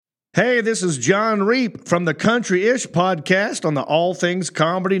Hey, this is John Reap from the Country-ish podcast on the All Things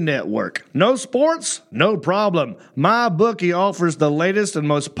Comedy Network. No sports? No problem. MyBookie offers the latest and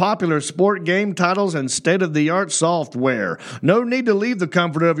most popular sport game titles and state-of-the-art software. No need to leave the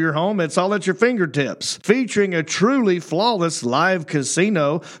comfort of your home. It's all at your fingertips. Featuring a truly flawless live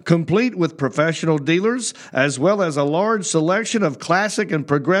casino, complete with professional dealers, as well as a large selection of classic and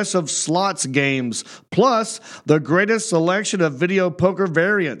progressive slots games, plus the greatest selection of video poker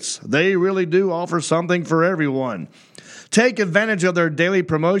variants. They really do offer something for everyone. Take advantage of their daily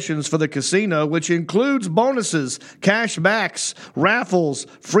promotions for the casino, which includes bonuses, cash backs, raffles,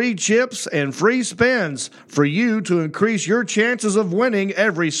 free chips, and free spins for you to increase your chances of winning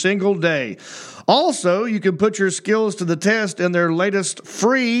every single day. Also, you can put your skills to the test in their latest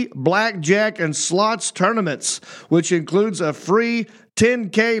free blackjack and slots tournaments, which includes a free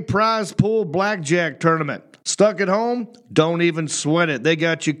 $10K prize pool blackjack tournament. Stuck at home? Don't even sweat it. They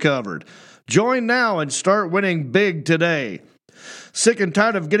got you covered. Join now and start winning big today. Sick and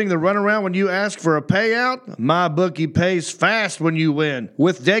tired of getting the runaround when you ask for a payout? MyBookie pays fast when you win.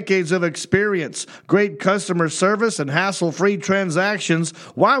 With decades of experience, great customer service, and hassle-free transactions,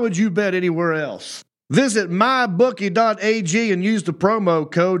 why would you bet anywhere else? Visit mybookie.ag and use the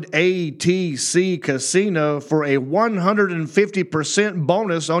promo code ATCCasino for a 150%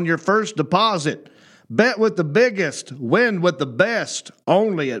 bonus on your first deposit. Bet with the biggest, win with the best,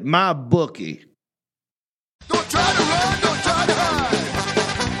 only at MyBookie. Don't try to run, don't try to hide.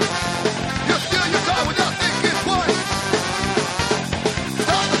 You steal your car without thinking twice.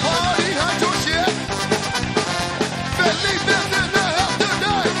 Stop the party, hide your shit. Felipe's in the house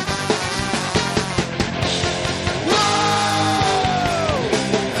tonight. Whoa!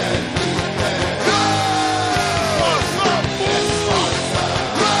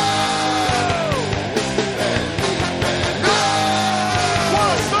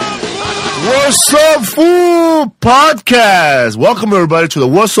 What's Up Food Podcast? Welcome everybody to the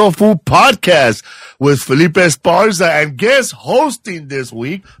What's Up Food Podcast with Felipe Esparza and guest hosting this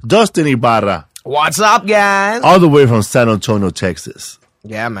week, Dustin Ibarra. What's up, guys? All the way from San Antonio, Texas.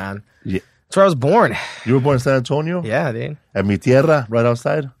 Yeah, man. Yeah. That's where I was born. You were born in San Antonio? Yeah, dude. At Mi Tierra, right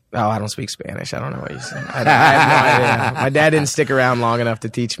outside? Oh, I don't speak Spanish. I don't know what you said. I have no idea. My dad didn't stick around long enough to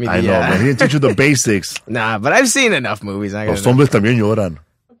teach me. I know, man. He didn't teach you the basics. Nah, but I've seen enough movies. Los hombres también lloran.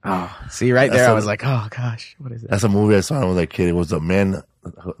 Oh, see, right there, I was like, oh, gosh, what is that? That's a movie I saw when I was a kid. It was The Men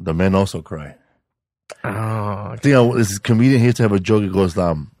Also Cry. Oh, I think this comedian, he used to have a joke. He goes,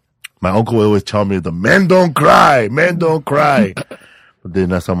 my uncle would always tell me, the men don't cry. Men don't cry. But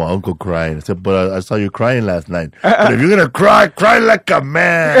then I saw my uncle crying. I said, but I saw you crying last night. But if you're going to cry, cry like a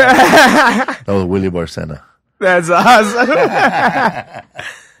man. That was Willie Barcena. That's awesome.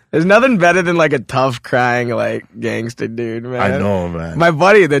 There's nothing better than like a tough crying like gangster dude, man. I know, man. My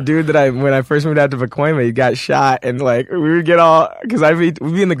buddy, the dude that when I first moved out to Pacoima, he got shot, and like we would get all, cause we'd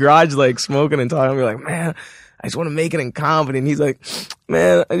be in the garage like smoking and talking. We'd be like, man, I just want to make it in comedy. And he's like,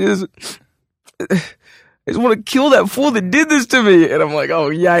 man, I just want to kill that fool that did this to me. And I'm like, oh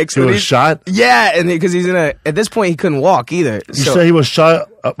yikes! He was shot. Yeah, and because he's at this point he couldn't walk either. You say he was shot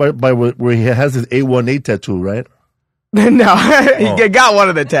by where he has his 818 tattoo, right? No, he got one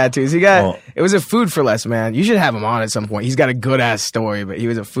of the tattoos. It was a Food for Less, man. You should have him on at some point. He's got a good ass story, but he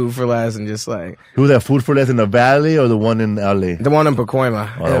was a Food for Less and just like. Who was that Food for Less in the Valley or the one in LA? The one in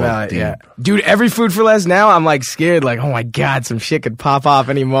Pacoima. Oh, in the Valley, yeah. Dude, every Food for Less now, I'm like scared, like, oh my God, some shit could pop off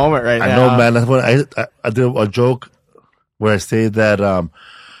any moment right now. I know, man. That's when I did a joke where I say that,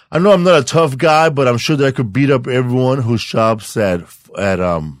 I know I'm not a tough guy, but I'm sure that I could beat up everyone who shops at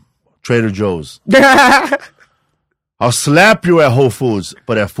Trader Joe's. I'll slap you at Whole Foods,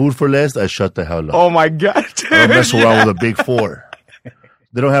 but at Food for Less, I shut the hell up. Oh my God, dude. I don't mess around with the big four.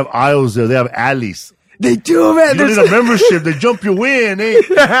 They don't have aisles there. They have alleys. They do, man. You don't need a membership. They jump you in, eh?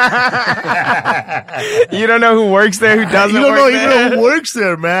 You don't know who works there, who doesn't work there. You don't know who works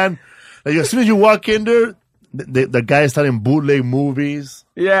there, man. Like, as soon as you walk in there, the guy is selling bootleg movies.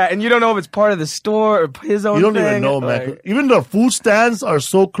 Yeah, and you don't know if it's part of the store or his own thing. You don't even know, man. Even the food stands are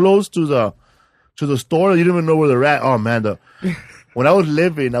so close to the store, you don't even know where they're at. Oh man, when I was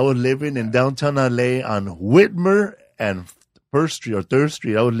living in downtown LA on Whitmer and First Street or Third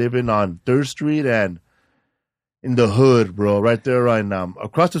Street. I was living on Third Street and in the hood, bro, right there, right now,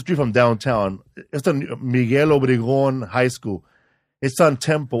 across the street from downtown. It's on Miguel Obregón High School. It's on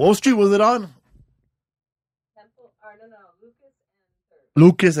Temple. What street was it on? Temple, no,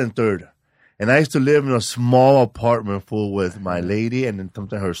 Lucas and Third. And I used to live in a small apartment full with my lady, and then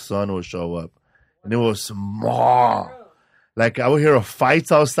sometimes her son would show up. And it was small. Like, I would hear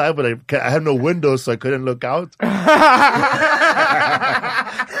fights outside, but I had no windows, so I couldn't look out.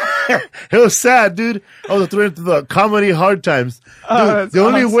 It was sad, dude. I was thrown into the comedy hard times. Dude, that's the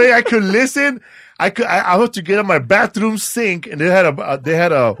only awesome. way I could listen, I had to get on my bathroom sink, and they had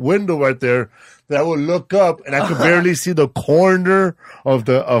a window right there that I would look up, and I could barely see the corner of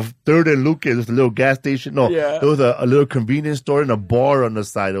Third and Lucas. It was a little gas station. No, Yeah. there was a little convenience store and a bar on the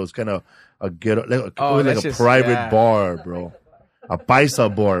side. It was kind of a ghetto, it was like that's a just- private yeah. bar, bro. A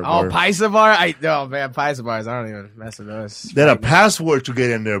paisa bar. Oh, bro. Paisa bar? Oh, man, Paisa bars. I don't even mess with those. They had a password to get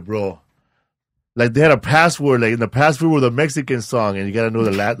in there, bro. Like they had a password, like in the password was a Mexican song, and you gotta know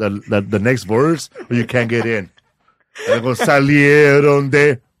the next verse, or you can't get in. And it goes, salieron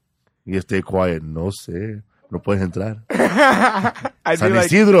de. Y stay quiet. No sé. No puedes entrar. I'd San be like,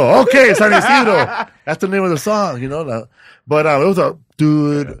 Isidro. Okay, San Isidro. That's the name of the song, you know. But it was a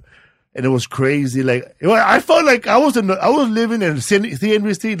dude, and it was crazy. Like I felt like I was living in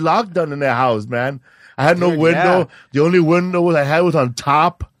CNBC lockdown in that house, man. I had no Dude, window. yeah. The only window I had was on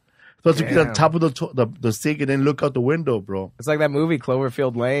top. So I had to get on Damn. top of the sink and then look out the window, bro. it's like that movie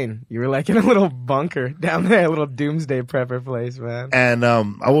Cloverfield Lane. You were like in a little bunker down there, a little doomsday prepper place, man. And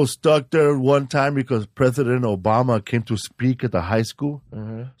I was stuck there one time because President Obama came to speak at the high school.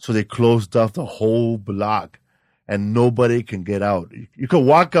 Mm-hmm. So they closed off the whole block, and nobody can get out. You can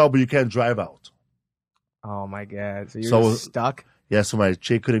walk out, but you can't drive out. Oh my god! So you're So- just stuck. Yeah, so my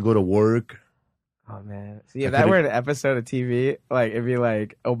chick couldn't go to work. Oh man! See, if that were an episode of TV, like it'd be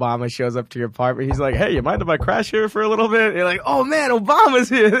like Obama shows up to your apartment. He's like, "Hey, you mind if I crash here for a little bit?" You're like, "Oh man, Obama's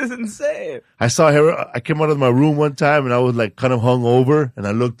here! This is insane." I saw her. I came out of my room one time, and I was like kind of hungover, and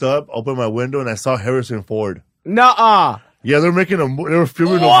I looked up, opened my window, and I saw Harrison Ford. Nuh-uh. Yeah, they were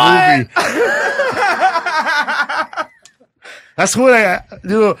filming What? a movie. That's what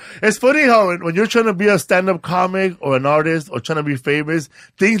it's funny how when you're trying to be a stand-up comic or an artist or trying to be famous,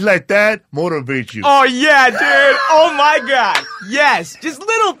 things like that motivate you. Oh yeah, dude. Oh my god. Yes, just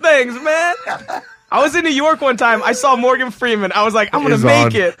little things, man. I was in New York one time. I saw Morgan Freeman. I was like, I'm gonna It's make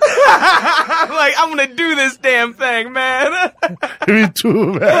on. it. I'm gonna do this damn thing, man. Me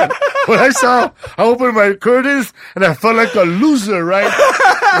too, man. I opened my curtains and I felt like a loser, right?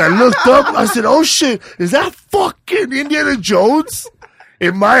 And I looked up, I said, oh shit, is that fucking Indiana Jones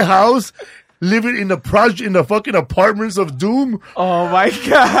in my house living in the fucking apartments of doom? Oh my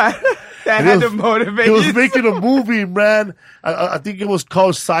god. That And had to motivate He was you. making a movie, man. I think it was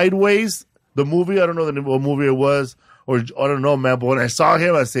called Sideways, the movie. I don't know the name of what movie it was. Or I don't know, man. But when I saw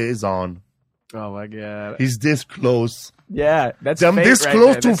him, I said, it's on. Oh my god. He's this close. Yeah, that's I'm fate this right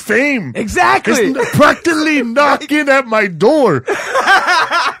close there. to That's- fame. Exactly. It's practically knocking at my door.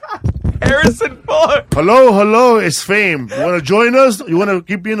 Harrison Ford. Hello, it's fame. You want to join us? You want to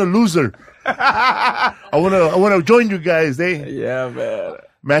keep being a loser? I want to join you guys, Yeah, man.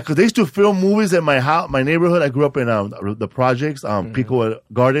 man. Because they used to film movies at my house, my neighborhood. I grew up in the projects, Pico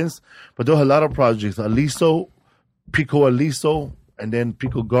Gardens, but there were a lot of projects. Pico Aliso, and then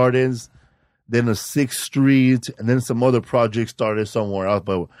Pico Gardens, then the 6th Street, and then some other projects started somewhere else.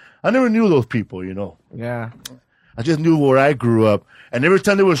 But I never knew those people, you know. Yeah. I just knew where I grew up. And every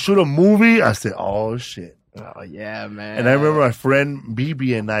time they would shoot a movie, I said, oh, shit. Oh yeah, man. And I remember my friend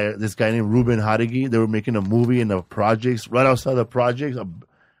Bibi and I, this guy named Ruben Hadegi, they were making a movie in the projects, right outside the projects, an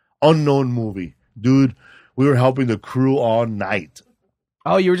unknown movie. Dude, we were helping the crew all night.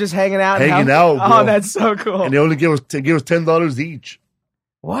 Oh, you were just hanging out. and Hanging helping? out, bro. Oh, that's so cool. And they only give us $10 each.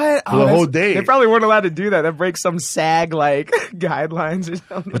 What? For the whole day. They probably weren't allowed to do that. That breaks some SAG like guidelines or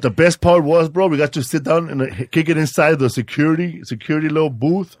something. But the best part was, bro, we got to sit down and kick it inside the security little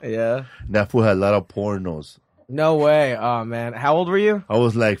booth. Yeah. And that fool had a lot of pornos. No way. Oh man. How old were you? I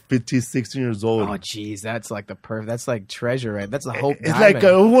was like 15, 16 years old. Oh jeez, that's like that's like treasure, right? That's the hope. It's like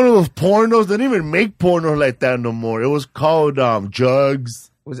one of those pornos. They didn't even make porno like that no more. It was called Jugs.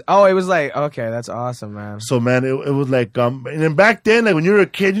 It was like, okay, that's awesome, man. So man, it was like and then back then, like when you were a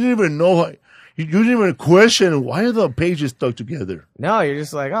kid, you didn't even know you didn't even question why are the pages stuck together. No, you're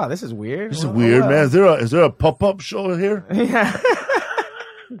just like, oh, this is weird. This is weird, man. Is there a pop-up show here? Yeah.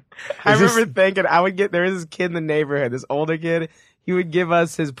 I Is this- remember thinking there was this kid in the neighborhood, this older kid. He would give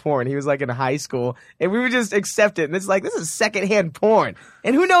us his porn. He was like in high school, and we would just accept it. And it's like, this is secondhand porn.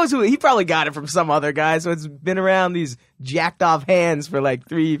 And who knows he probably got it from some other guy. So it's been around these jacked off hands for like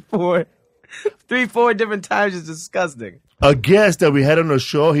three, four different times. It's disgusting. A guest that we had on the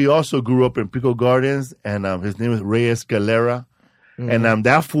show, he also grew up in Pico Gardens, and his name is Ray Escalera. And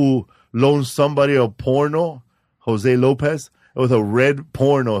that fool loaned somebody a porno, Jose Lopez. It was a red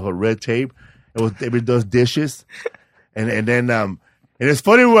porno, a red tape. It does dishes. And it's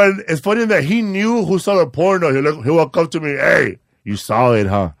funny that he knew who saw the porno. He walked up to me, hey, you saw it,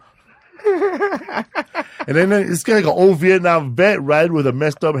 huh? And then it's like an old Vietnam vet, right, with a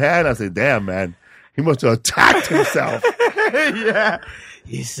messed up hand. I said, damn, man, he must have attacked himself. Yeah.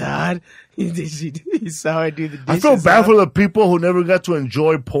 He saw it. He saw it do the dishes. I feel bad for the people who never got to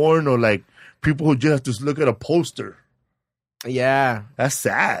enjoy porn, or like people who just have to look at a poster. Yeah. That's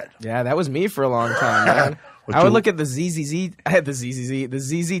sad. Yeah, that was me for a long time, man. I would look at the ZZZ. I had the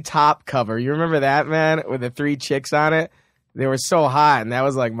ZZ Top cover. You remember that, man? With the 3 chicks on it. They were so hot, and that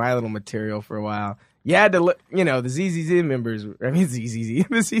was like my little material for a while. You had to look, the ZZZ members. I mean, ZZZ.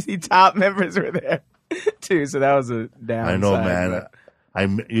 The ZZ Top members were there too. So that was a downside. I know,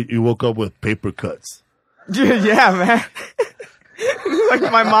 man. You woke up with paper cuts. Yeah, man. Like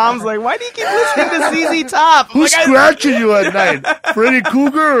my mom's like, why do you keep listening to ZZ Top? Who's scratching you at night? Freddy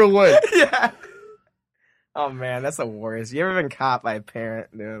Krueger or what? Yeah. Oh man, that's the worst. You ever been caught by a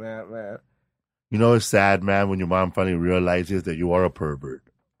parent doing that, man? You know, it's sad, man, when your mom finally realizes that you are a pervert.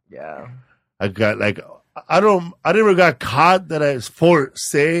 Yeah. I never got caught that I per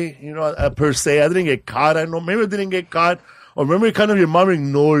se. I didn't get caught. I know maybe I didn't get caught, or maybe kind of your mom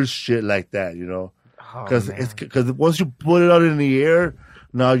ignores shit like that, because once you put it out in the air,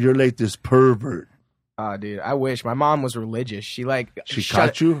 now you're like this pervert. Oh, dude, I wish my mom was religious. She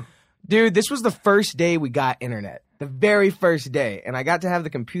caught you, dude. This was the first day we got internet. The very first day, and I got to have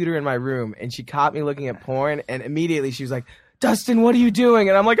the computer in my room, and she caught me looking at porn, and immediately she was like, Dustin, what are you doing?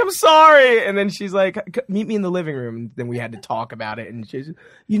 And I'm like, I'm sorry. And then she's like, meet me in the living room. And then we had to talk about it, and she's,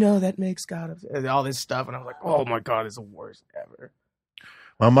 that makes God upset, all this stuff, and I was like, oh my God, it's the worst ever.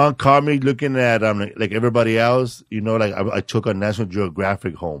 My mom caught me looking at like everybody else, I took a National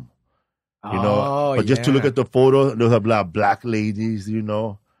Geographic home, but just to look at the photo, there was a lot of black ladies,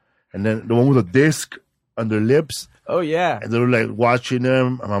 and then the one with a disc on their lips. Oh yeah, and they were like watching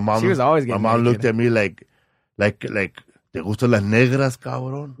them. And my mom, she was always getting. My mom looked at me like, "Te gustan las negras,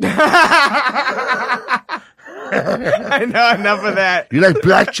 cabrón?" I know enough of that. You like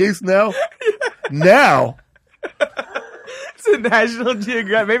black chicks now? Now. It's a National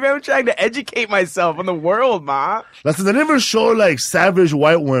Geographic. Maybe I'm trying to educate myself on the world, Ma. Listen, they never show like savage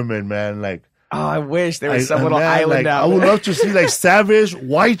white women, man. Like, oh, I wish there was some little island out there. I would love to see like savage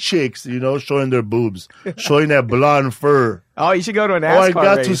white chicks, showing their boobs, showing that blonde fur. Oh, you should go to a NASCAR I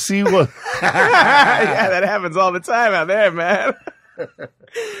got race. to see what. Yeah, that happens all the time out there, man.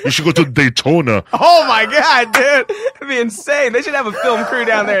 You should go to Daytona. Oh my God, dude. That'd be insane. They should have a film crew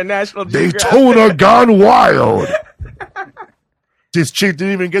down there in National Geographic. Daytona gone wild. This chick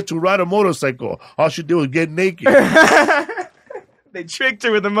didn't even get to ride a motorcycle. All she did was get naked. They tricked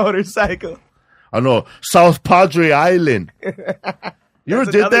her with a motorcycle. I know. South Padre Island. You ever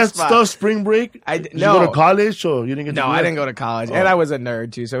did that stuff, spring break? Did you go to college, or you didn't get to do I didn't go to college. And I was a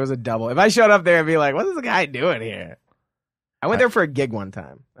nerd, too, so it was a double. If I showed up there, I'd be like, what is the guy doing here? I went there for a gig one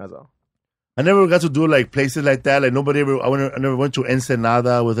time. That's all. I never got to do like places like that. Like I never went to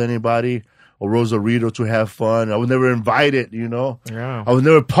Ensenada with anybody or Rosarito to have fun. I was never invited, Yeah. I was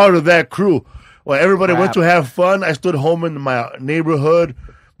never part of that crew. Well, everybody went to have fun. I stood home in my neighborhood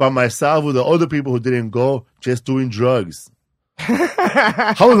by myself with the other people who didn't go, just doing drugs.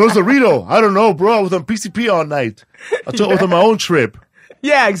 How was Rosarito? I don't know, bro. I was on PCP all night. I was on my own trip.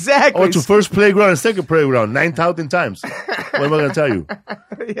 Yeah, exactly. I went to first playground and second playground 9,000 times. What am I going to tell you?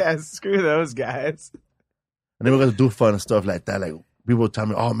 Yeah, screw those guys. I never got to do fun stuff like that. Like, people would tell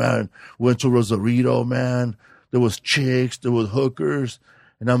me, oh, man, we went to Rosarito, man. There was chicks, there was hookers.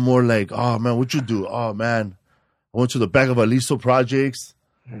 And I'm more like, oh, man, what you do? Oh, man, I went to the back of Aliso Projects.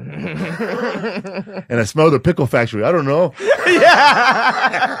 And I smelled the pickle factory. I don't know.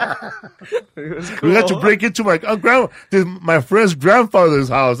 Yeah. It was cool. We got to break into my friend's grandfather's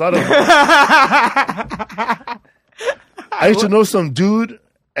house. I don't know. I used to know some dude,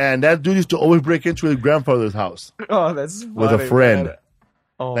 and that dude used to always break into his grandfather's house. Oh, that's funny, with a friend. Man.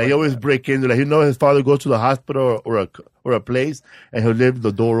 Oh, like he always break into, like, his father goes to the hospital or a place, and he'll leave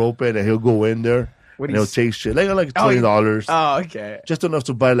the door open, and he'll go in there. And he'll take shit like $20. Oh, okay. Just enough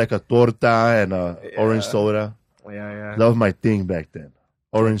to buy like a torta and a orange soda. Yeah. That was my thing back then.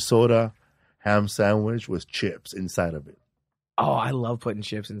 Orange soda, ham sandwich with chips inside of it. Oh, I love putting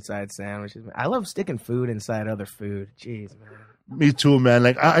chips inside sandwiches. I love sticking food inside other food. Jeez, man. Me too, man.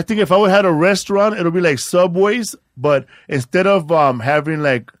 Like, I think if I would have had a restaurant, it'll be like Subway's, but instead of having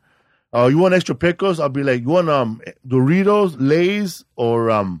like, you want extra pickles, I'll be like, you want Doritos, Lay's, or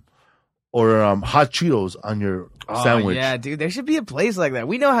hot Cheetos on your sandwich. Yeah, dude, there should be a place like that.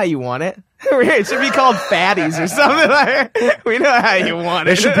 We know how you want it. It should be called Fatties or something like that. We know how you want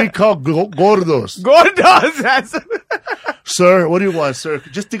it. It should be called Gordos. Gordos. That's Sir, what do you want, sir?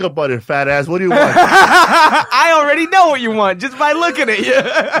 Just think about it, fat ass. What do you want? I already know what you want just by looking at you.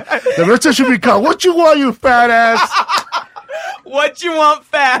 The restaurant should be called, what you want, you fat ass? What you want,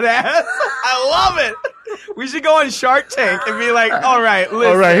 fat ass? I love it. We should go on Shark Tank and be like, all right,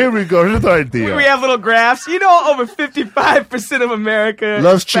 listen. All right, here we go. Here's the idea. We have little graphs. You know, over 55% of America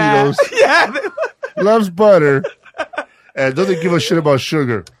Loves is fat. Cheetos. Yeah. Loves butter. And doesn't give a shit about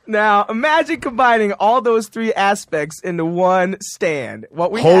sugar. Now, imagine combining all those three aspects into one stand.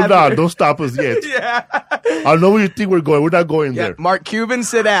 What we Hold have on. here- Don't stop us yet. Yeah. I know where you think we're going. We're not going Yeah. there. Mark Cuban,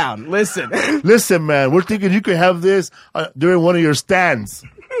 sit down. Listen. Listen, man. We're thinking you could have this during one of your stands.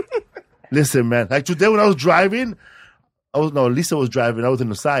 Listen, man. Like today when I was driving, Lisa was driving. I was in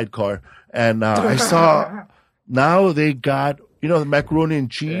the sidecar. And I saw now they got, the macaroni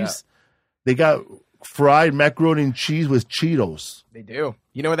and cheese. Yeah. They got fried macaroni and cheese with Cheetos. They do.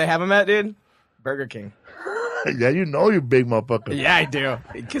 You know where they have them at, dude? Burger King. Yeah, you big motherfucker. Yeah, I do.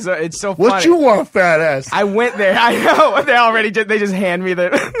 Because it's so funny. What you want, fat ass? I went there. I know. They just hand me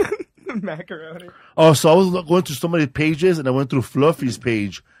the macaroni. Oh, so I was going through so many pages, and I went through Fluffy's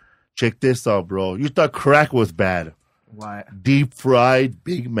page. Check this out, bro. You thought crack was bad. What? Deep fried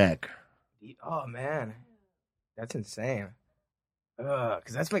Big Mac. Oh, man. That's insane.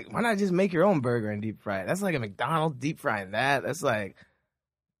 Because that's like, why not just make your own burger and deep fry it? That's like a McDonald's deep frying that. That's like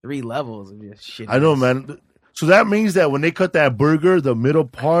 3 levels of just shit. I know, man. So that means that when they cut that burger, the middle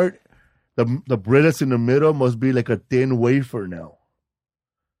part, the bread that's in the middle must be like a thin wafer now.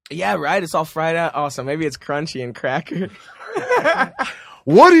 Yeah, right. It's all fried out. Oh, so maybe it's crunchy and cracker.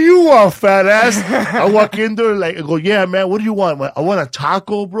 What do you want, fat ass? I walk in there like, I go, yeah, man, what do you want? I want a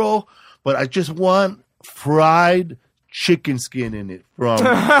taco, bro, but I just want fried chicken skin in it from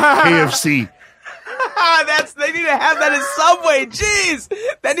KFC. They need to have that in Subway. Jeez,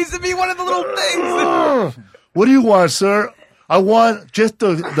 that needs to be one of the little things. What do you want, sir? I want just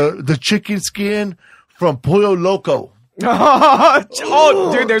the chicken skin from Pollo Loco.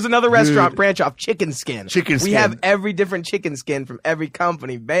 Oh, dude, there's another restaurant branch off chicken skin. Chicken We skin. have every different chicken skin from every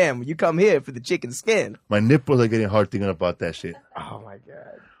company. Bam, you come here for the chicken skin. My nipples are getting hard thinking about that shit. Oh my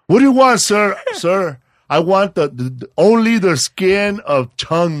god. What do you want, sir? Sir, I want only the skin of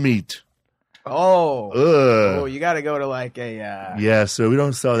tongue meat. Oh, Ugh. you got to go to like a Yeah, sir, we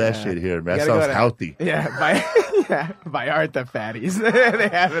don't sell that shit here, man. That You gotta sounds go to- healthy. Vallarta fatties. They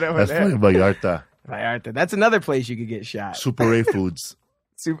have it over That's there. funny, Vallarta. Vallarta. That's another place you could get shot. Super A Foods.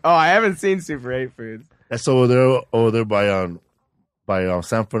 I haven't seen Super 8 Foods. That's over there by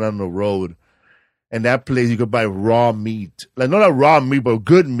San Fernando Road. And that place you could buy raw meat. Like not a raw meat, but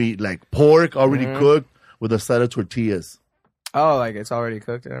good meat, like pork already cooked with a side of tortillas. Oh, like it's already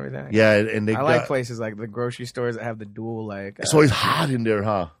cooked and everything. Yeah, and they I like places like the grocery stores that have the dual like. It's always hot in there,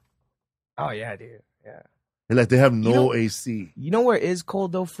 huh? Oh yeah, dude. Yeah. And like they have no know- AC. You know where is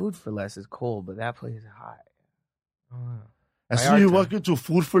cold though? Food for Less is cold, but that place is hot. Oh. As soon as you Vallarta. walk into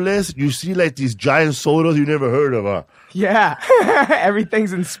Food for Less, you see like these giant sodas you never heard of, huh? Yeah,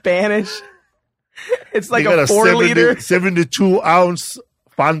 everything's in Spanish. It's like They got a 4-liter. 72-ounce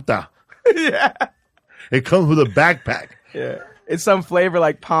Fanta. Yeah. It comes with a backpack. Yeah. It's some flavor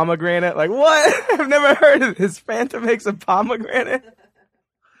like pomegranate. Like, what? I've never heard of this. Fanta makes a pomegranate.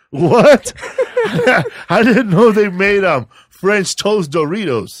 What? I didn't know they made French toast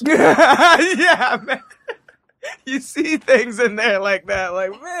Doritos. Yeah, man. You see things in there like that.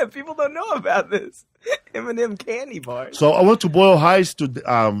 Like, man, people don't know about this. M&M candy bars. So I went to Boyle Heights 2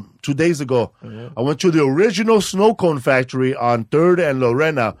 days ago. I went to the original snow cone factory on 3rd and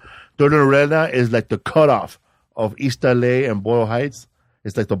Lorena. 3rd and Lorena is like the cutoff of East LA and Boyle Heights.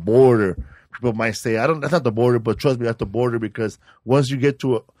 It's like the border. People might say, that's not the border, but trust me, that's the border because once you get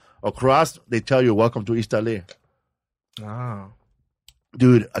to across, they tell you, welcome to East LA. Oh.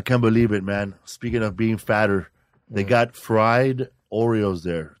 Dude, I can't believe it, man. Speaking of being fatter, they got fried Oreos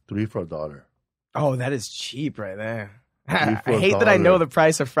there, 3 for $1. Oh, that is cheap right there. for I hate that I $1. know the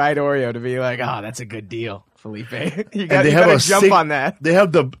price of fried Oreo to be like, oh, that's a good deal, Felipe. You got And they to have jump on that. They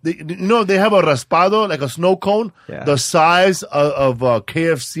have they have a raspado, like a snow cone, Yeah. the size of a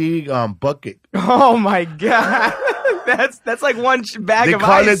KFC bucket. Oh my god, that's like one bag They of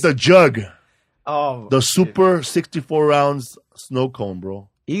call ice. it the jug, oh, the super 64-ounce snow cone, bro.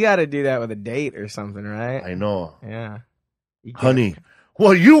 you got to do that with a date or something, right? I know. Yeah, You can't- Honey,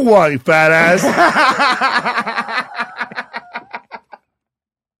 what you want, you fat ass?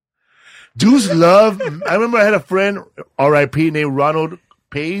 Dudes love. I remember I had a friend, R.I.P., named Ronald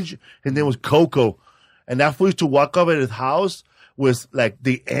Page. His name was Coco, and that fool used to walk up at his house with like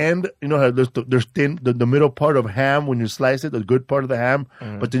the end. You know how there's thin, the middle part of ham when you slice it, the good part of the ham,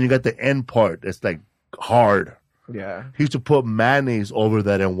 but then you got the end part that's like hard. Yeah. He used to put mayonnaise over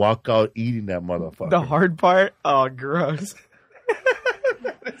that and walk out eating that motherfucker. The hard part? Oh, gross.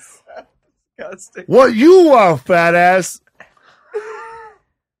 That is so disgusting. What you want, fat ass?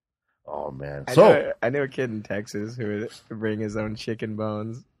 Oh, man. I knew a kid in Texas who would bring his own chicken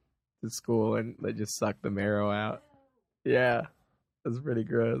bones to school and they just suck the marrow out. Yeah. That's pretty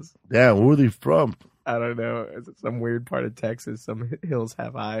gross. Damn, where are they from? I don't know. It's some weird part of Texas. Some hills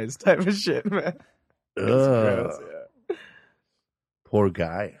have eyes type of shit, man. It's gross, yeah. Poor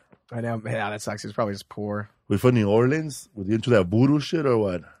guy. I know, man. That sucks. He's probably just poor. We from New Orleans? Was he into that voodoo shit or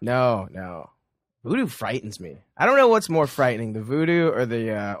what? No. Voodoo frightens me. I don't know what's more frightening, the voodoo or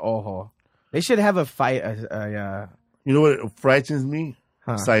the ojo. They should have a fight. You know what frightens me?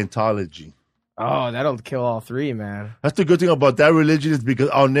 Huh. Scientology. Oh, that'll kill all three, man. That's the good thing about that religion is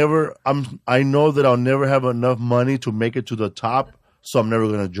because I know that I'll never have enough money to make it to the top, so I'm never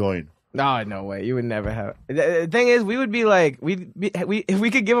gonna join. No way. You would never have. The thing is, we would be like, if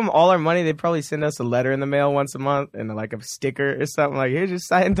we could give them all our money, they'd probably send us a letter in the mail once a month and like a sticker or something like, here's your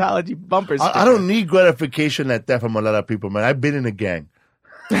Scientology bumper sticker. I don't need gratification like that from a lot of people, man. I've been in a gang.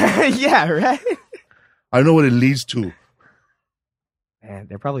 Yeah, right? I know what it leads to. Man,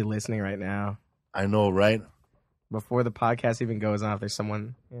 they're probably listening right now. I know, right? Before the podcast even goes on, if there's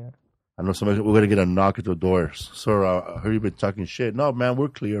someone, yeah. I know we're going to get a knock at the door. Sir, I heard you've been talking shit. No, man, we're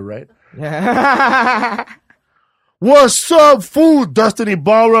clear, right? Yeah. What's up, fool? Dustin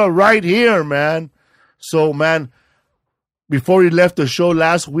Ibarra right here, man. So, man, before we left the show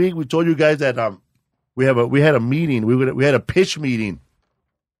last week, we told you guys that we had a meeting. We had a pitch meeting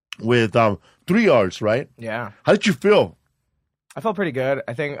with 3 Yards, right? Yeah. How did you feel? I felt pretty good.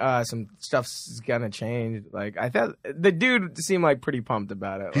 I think some stuff's gonna change. Like I thought the dude seemed like pretty pumped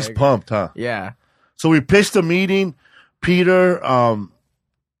about it. He's like, pumped, huh? Yeah. So we pitched a meeting. Peter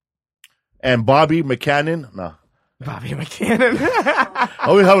and Bobby McCannon. No. Bobby McCannon. I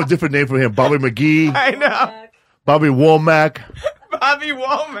always have a different name for him. Bobby McGee. I know. Bobby Womack. Bobby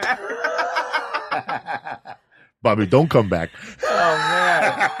Womack. Bobby, don't come back. Oh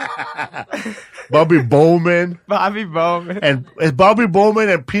man. Bobby Bowman. Bobby Bowman. And it's Bobby Bowman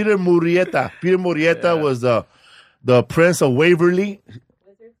and Peter Murrieta. Peter Murrieta was the Prince of Waverly.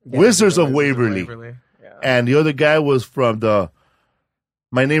 Wizards of Waverly. Yeah. And the other guy was from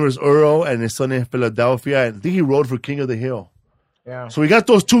My Name is Earl and his son in Philadelphia. And I think he rode for King of the Hill. Yeah. So we got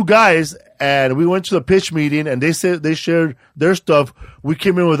those two guys and we went to the pitch meeting and they said they shared their stuff. We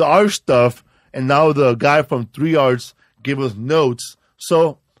came in with our stuff and now the guy from 3 Yards gave us notes.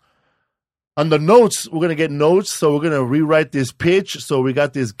 So on the notes, we're going to get notes. So we're going to rewrite this pitch. So we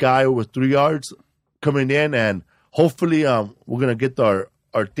got this guy with 3 Yards coming in and hopefully we're going to get our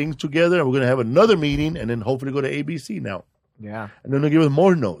things together. And we're going to have another meeting and then hopefully go to ABC now. Yeah. And then they'll give us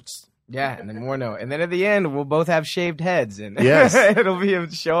more notes. Yeah, and then more note. And then at the end, we'll both have shaved heads. And Yes. it'll be a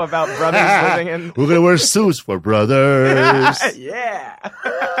show about brothers living in... We're going to wear suits for brothers. Yeah.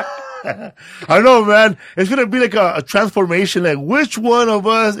 I don't know, man. It's going to be like a transformation. Like, which one of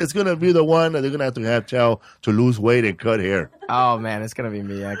us is going to be the one that they're going to have tell to lose weight and cut hair? Oh, man, it's going to be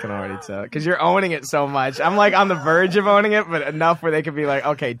me. I can already tell. Because you're owning it so much. I'm like on the verge of owning it, but enough where they could be like,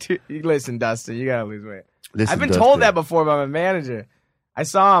 okay, listen, Dustin, you got to lose weight. Listen, I've been Dustin. told that before by my manager. I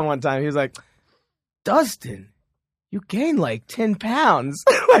saw him one time. He was like, Dustin, you gained like 10 pounds.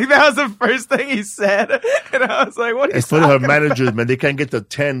 Like, that was the first thing he said. And I was like, what are you It's funny how talking managers, man, they can't get the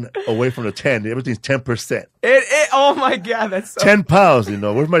 10 away from the 10. Everything's 10%. Oh, my God. That's so 10 pounds, you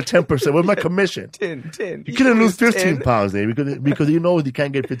know. Where's my 10%? Where's my commission? 10. You couldn't lose 15 10. pounds there because you know you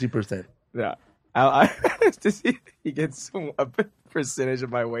can't get 50%. Yeah. He gets a percentage of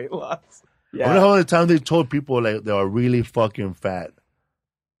my weight loss. I wonder how many times they told people like they are really fucking fat.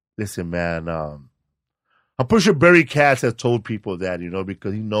 Listen, man, I'm pretty sure Barry Katz has told people that, you know,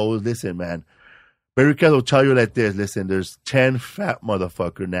 because he knows, listen, man, Barry Katz will tell you like this, listen, there's 10 fat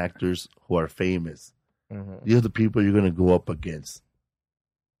motherfucking actors who are famous. Mm-hmm. These are the people you're going to go up against.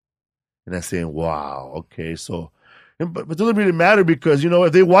 And I'm saying, wow, okay, so, but it doesn't really matter because, you know,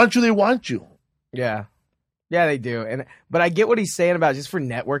 if they want you, they want you. Yeah. Yeah, they do. But I get what he's saying about just for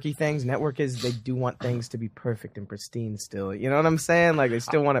networky things. They do want things to be perfect and pristine still. You know what I'm saying? Like, they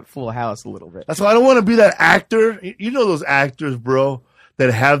still want it full house a little bit. That's why I don't want to be that actor. You know those actors, bro,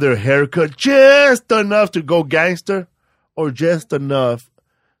 that have their haircut just enough to go gangster or just enough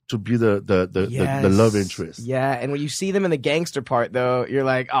to be the love interest. Yeah, and when you see them in the gangster part, though, you're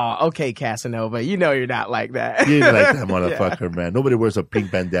like, oh, okay, Casanova, you know you're not like that. You ain't like that motherfucker, man. Nobody wears a pink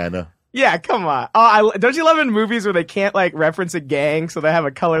bandana. Yeah, come on. Oh, don't you love in movies where they can't like reference a gang, so they have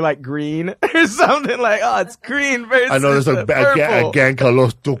a color like green or something like, oh, it's green versus I know there's a gang called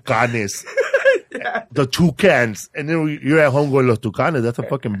Los Tucanes. the Toucans. And then you're at home going, Los Tucanes. That's a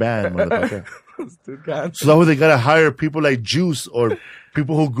fucking band, motherfucker. So that way they got to hire people like Juice or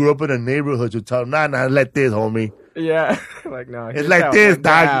people who grew up in a neighborhood to tell them, nah, let this, homie. Yeah. Like, no. It's like this,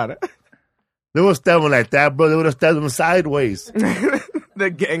 dog. They would stab him like that, bro. They would have stabbed him sideways.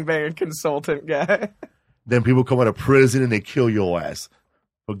 The gangbanger consultant guy. Then people come out of prison and they kill your ass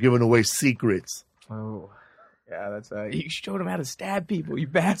for giving away secrets. Oh. Yeah, that's you showed him how to stab people, you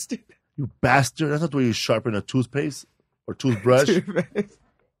bastard. You bastard. That's not the way you sharpen a toothpaste or toothbrush.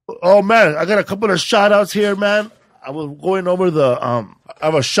 Oh, man. I got a couple of shout-outs here, man. I was going over I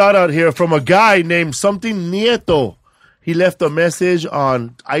have a shout-out here from a guy named something Nieto. He left a message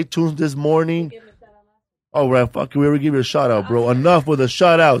on iTunes this morning. Oh, right. Fuck you. We ever give you a shout-out, bro. Enough with the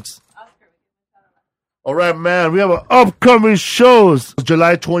shout-outs. All right, man. We have upcoming shows.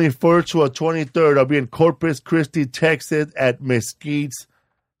 July 21st to the 23rd. I'll be in Corpus Christi, Texas at Mesquite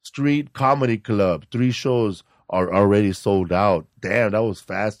Street Comedy Club. 3 shows are already sold out. Damn, that was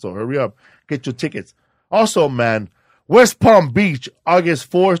fast. So hurry up. Get your tickets. Also, man, West Palm Beach,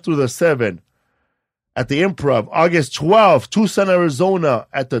 August 4th through the 7th. At the Improv, August 12th, Tucson, Arizona,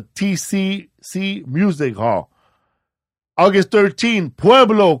 at the TCC Music Hall. August 13th,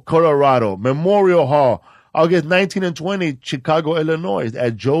 Pueblo, Colorado, Memorial Hall. August 19 and 20, Chicago, Illinois,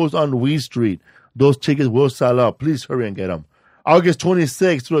 at Joe's on Weed Street. Those tickets will sell out. Please hurry and get them. August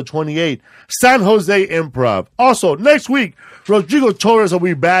 26th through the 28th, San Jose Improv. Also, next week, Rodrigo Torres will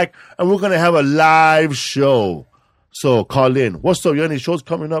be back, and we're going to have a live show. So call in. What's up? You have any shows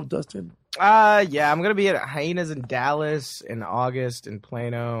coming up, Dustin? Yeah, I'm gonna be at Hyenas in Dallas in August, in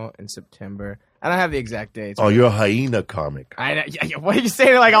Plano in September. I don't have the exact dates. Oh, you're a hyena comic. I know. Yeah, what are you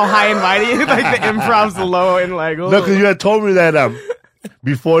saying? Like all high and mighty, like the improv's low and like. Oh. No, because you had told me that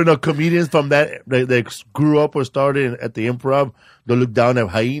before, comedians from that they grew up or started at the Improv, they look down at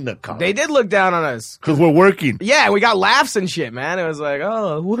hyena comics. They did look down on us because we're working. Yeah, we got laughs and shit, man. It was like,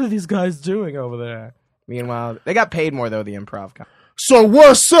 oh, what are these guys doing over there? Meanwhile, they got paid more though. The Improv. So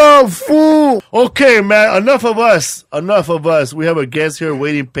what's up, fool? Okay, man, enough of us. We have a guest here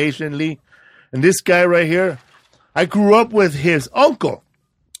waiting patiently. And this guy right here, I grew up with his uncle.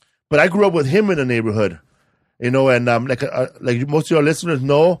 But I grew up with him in the neighborhood. And like most of your listeners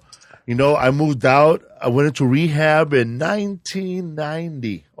know, I moved out. I went into rehab in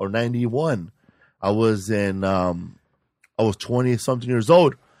 1990 or 91. I was 20-something years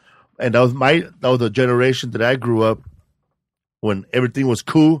old. And that was the generation that I grew up when everything was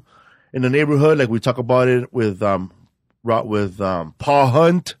cool in the neighborhood, like we talk about it with Paul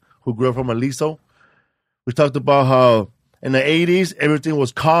Hunt, who grew up from Aliso. We talked about how in the 80s, everything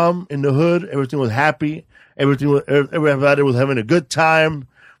was calm in the hood. Everything was happy. Everybody was having a good time.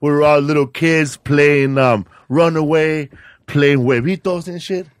 We were all little kids playing Runaway, playing Huevitos and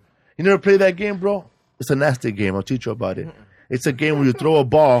shit. You never played that game, bro? It's a nasty game. I'll teach you about it. It's a game where you throw a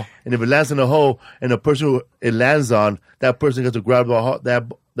ball, and if it lands in a hole, and the person who it lands on, that person gets to grab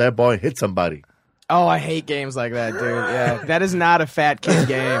that ball and hit somebody. Oh, I hate games like that, dude. Yeah, that is not a fat kid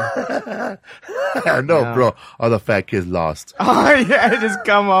game. No, bro. All the fat kids lost. Oh, yeah, just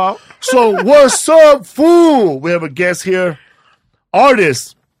come off. So, what's up, fool? We have a guest here,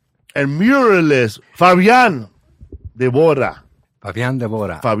 artist and muralist, Fabian Debora. Fabian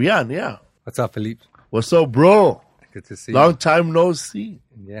Debora. Fabian, yeah. What's up, Felipe? What's up, bro? Good to see Long you. time no see.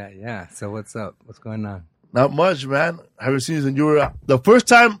 Yeah. So what's up? What's going on? Not much, man. I haven't seen you since you were the first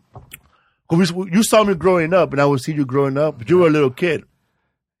time. You saw me growing up, and I would see you growing up. But you were a little kid.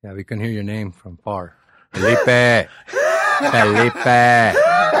 Yeah, we can hear your name from far. Felipe. Felipe.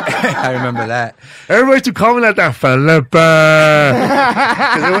 I remember that. Everybody used to call me like that, Felipe.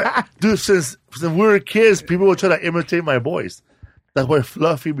 Dude, since we were kids, people would try to imitate my voice. That's why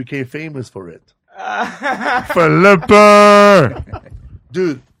Fluffy became famous for it. Felipe.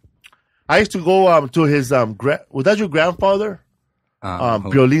 Dude, I used to go to his was that your grandfather?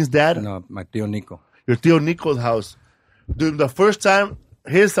 Violin's dad? No, my tío Nico. Your tío Nico's house. Dude, the first time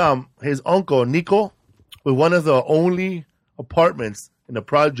his uncle Nico was one of the only apartments in the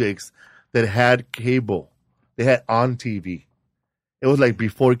projects that had cable. They had on TV. It was like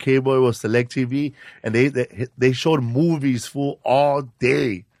before cable, it was select TV, and they showed movies full all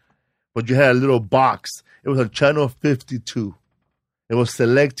day. But you had a little box. It was on channel 52. It was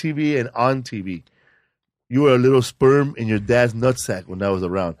select TV and on TV. You were a little sperm in your dad's nutsack when that was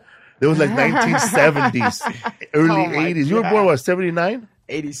around. It was like 1970s, early 80s. You were born, what, 79?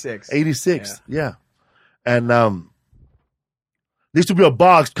 86. 86, yeah. And there used to be a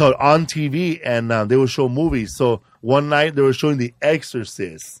box called On TV, and they would show movies. So one night they were showing The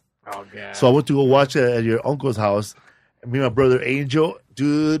Exorcist. Oh, God. So I went to go watch it at your uncle's house. And me and my brother Angel,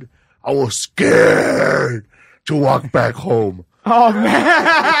 dude, I was scared to walk back home. Oh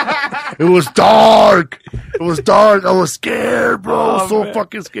man. It was dark. I was scared, bro. I was so man.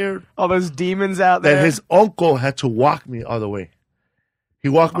 fucking scared. All those demons out there. That his uncle had to walk me all the way. He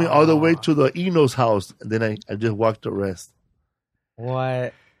walked me all the way to the Eno's house, and then I just walked the rest.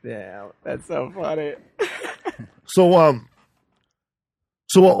 What? Yeah, that's so funny. So what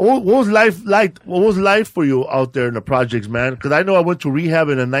was life like? What was life for you out there in the projects, man? Because I know I went to rehab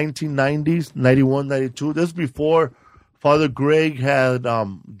in the 1990s, 91, 92. This is before Father Greg had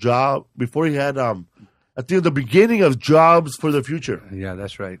job. Before he had I think the beginning of Jobs for the Future. Yeah,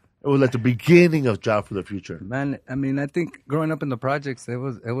 that's right. It was like the beginning of Job for the Future. Man, I mean, I think growing up in the projects, it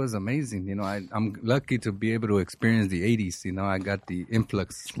was amazing. You know, I'm lucky to be able to experience the 80s. You know, I got the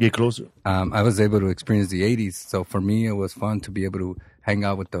influx. Get closer. I was able to experience the 80s. So for me, it was fun to be able to hang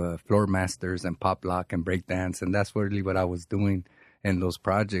out with the floor masters and pop lock and break dance. And that's really what I was doing in those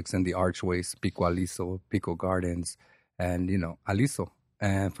projects and the archways, Pico Aliso, Pico Gardens, and, you know, Aliso.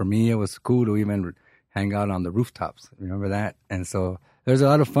 And for me, it was cool to even hang out on the rooftops. Remember that? And so there's a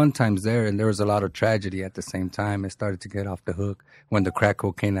lot of fun times there, and there was a lot of tragedy at the same time. It started to get off the hook when the crack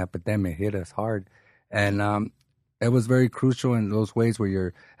cocaine epidemic hit us hard. And it was very crucial in those ways where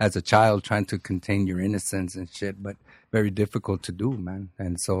you're, as a child, trying to contain your innocence and shit, but very difficult to do, man.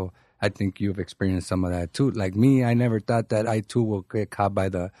 And so I think you've experienced some of that too. Like me, I never thought that I too will get caught by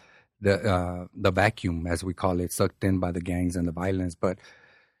the vacuum, as we call it, sucked in by the gangs and the violence. But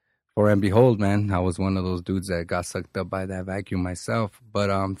for and behold, man, I was one of those dudes that got sucked up by that vacuum myself.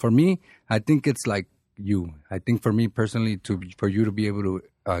 But for me, I think it's like you. I think for me personally, for you to be able to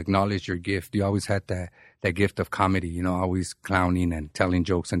acknowledge your gift, you always had that gift of comedy, you know, always clowning and telling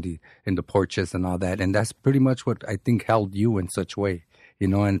jokes in the porches and all that. And that's pretty much what I think held you in such way, you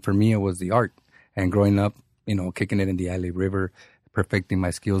know. And for me, it was the art. And growing up, you know, kicking it in the LA River, perfecting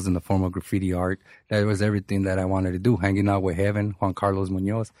my skills in the form of graffiti art. That was everything that I wanted to do. Hanging out with Heaven, Juan Carlos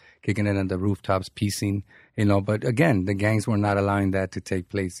Munoz, kicking it on the rooftops, piecing, you know. But again, the gangs were not allowing that to take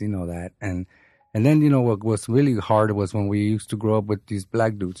place, you know that. And then, you know, what was really hard was when we used to grow up with these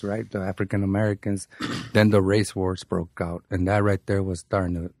black dudes, right? The African Americans. Then the race wars broke out. And that right there was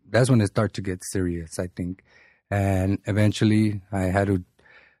that's when it started to get serious, I think. And eventually I had to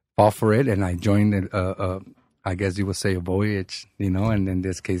fall for it, and I joined I guess you would say a voyage, you know, and in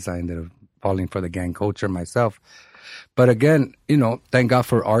this case, I ended up falling for the gang culture myself. But again, you know, thank God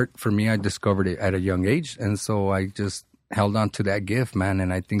for art. For me, I discovered it at a young age. And so I just held on to that gift, man.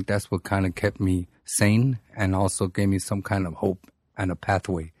 And I think that's what kind of kept me sane and also gave me some kind of hope and a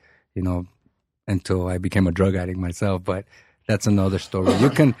pathway, you know, until I became a drug addict myself. But that's another story.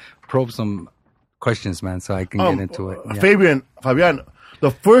 You can probe some questions, man, so I can get into it. Yeah. Fabian, the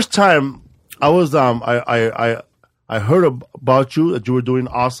first time I was I heard about you, that you were doing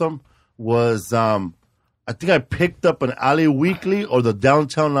awesome, was I think I picked up an LA Weekly or the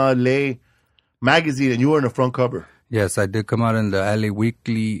Downtown LA magazine, and you were in the front cover. Yes, I did come out in the LA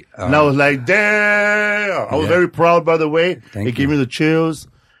Weekly. And I was like, damn! I was very proud, by the way. It gave me the chills,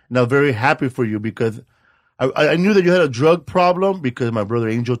 and I was very happy for you because I knew that you had a drug problem because my brother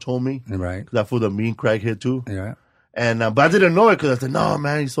Angel told me. Right. That fool, the mean crackhead too. Yeah. And but I didn't know it because I said, no,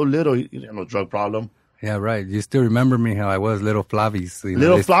 man, he's so little. He had no drug problem. Yeah, right. You still remember me how I was Little Flavius. You know,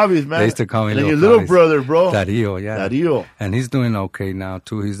 Little Flavius, man. They used to call me and Little your little Flavius. brother, bro. Dario, yeah. Dario. And he's doing okay now,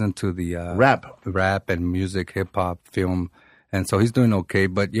 too. He's into the rap and music, hip-hop, film. And so he's doing okay.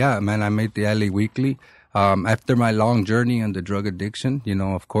 But, yeah, man, I made the LA Weekly. After my long journey in the drug addiction, you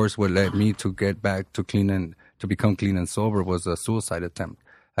know, of course, what led me to get back to become clean and sober was a suicide attempt.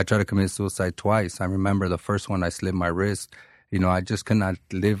 I tried to commit suicide twice. I remember the first one, I slit my wrist. You know, I just could not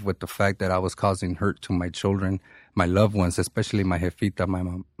live with the fact that I was causing hurt to my children, my loved ones, especially my jefita,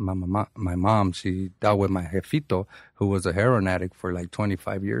 my mom. She dealt with my jefito, who was a heroin addict for like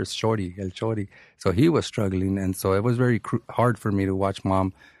 25 years, El Shorty. So he was struggling. And so it was very hard for me to watch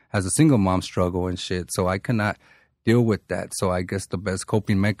mom as a single mom struggle and shit. So I could not deal with that. So I guess the best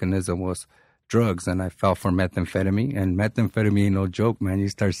coping mechanism was drugs, and I fell for methamphetamine. And methamphetamine ain't no joke, man. You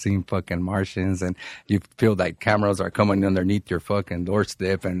start seeing fucking Martians, and you feel like cameras are coming underneath your fucking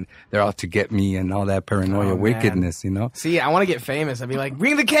doorstep, and they're out to get me, and all that paranoia, wickedness, you know. See, I want to get famous. I'd be like,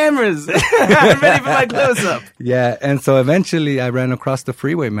 bring the cameras. I'm ready for my close up. Yeah, and so eventually I ran across the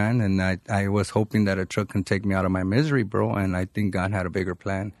freeway, man, and I was hoping that a truck can take me out of my misery, bro. And I think God had a bigger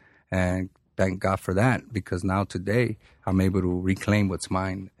plan, and thank God for that, because now today I'm able to reclaim what's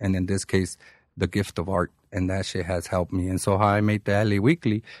mine, and in this case, the gift of art. And that shit has helped me. And so how I made the LA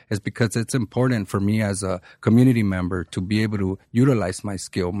Weekly is because it's important for me as a community member to be able to utilize my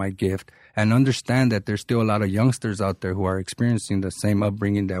skill, my gift, and understand that there's still a lot of youngsters out there who are experiencing the same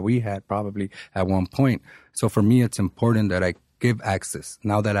upbringing that we had probably at one point. So for me, it's important that I give access.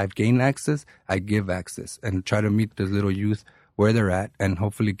 Now that I've gained access, I give access and try to meet the little youth where they're at and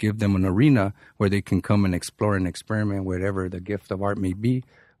hopefully give them an arena where they can come and explore and experiment whatever the gift of art may be,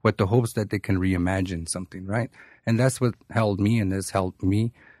 with the hopes that they can reimagine something, right? And that's what held me and has helped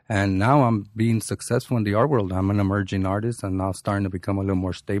me. And now I'm being successful in the art world. I'm an emerging artist. I'm now starting to become a little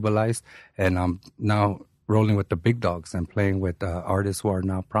more stabilized. And I'm now rolling with the big dogs and playing with artists who are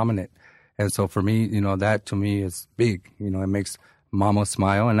now prominent. And so for me, that to me is big. It makes mama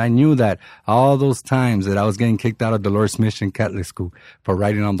smile. And I knew that all those times that I was getting kicked out of Dolores Mission Catholic School for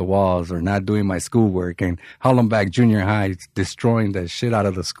writing on the walls or not doing my schoolwork, and Hollenbach Junior High destroying the shit out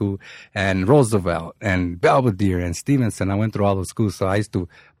of the school, and Roosevelt and Belvedere and Stevenson. I went through all those schools, so I used to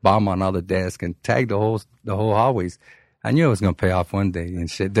bomb on all the desks and tag the whole hallways. I knew it was going to pay off one day and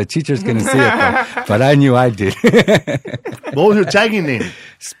shit. The teachers couldn't see it, but I knew I did. What was your tagging name?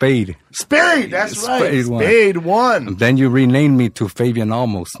 Spade. Spade, that's right. One. Spade 1. Then you renamed me to Fabian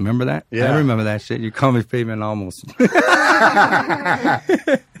Almost. Remember that? Yeah. I remember that shit. You call me Fabian Almost.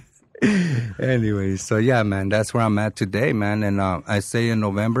 Anyway, so yeah, man, that's where I'm at today, man. And I say in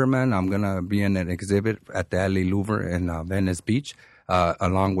November, man, I'm going to be in an exhibit at the LA Louvre in Venice Beach,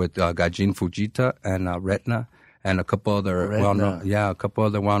 along with Gajin Fujita and Retna. And a couple other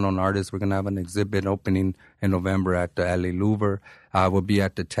well-known artists. We're gonna have an exhibit opening in November at the LA Louvre. We'll be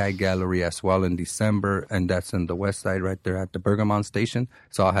at the Tag Gallery as well in December, and that's in the West Side, right there at the Bergamon Station.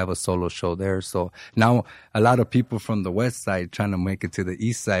 So I'll have a solo show there. So now a lot of people from the West Side trying to make it to the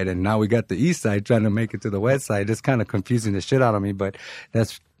East Side, and now we got the East Side trying to make it to the West Side. It's kind of confusing the shit out of me, but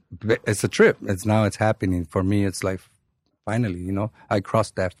it's a trip. It's happening for me. It's like finally, I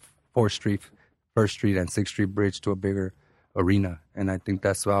crossed that 4th Street. First Street and 6th Street Bridge to a bigger arena. And I think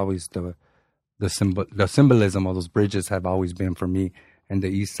that's always the symbolism of those bridges have always been for me. And the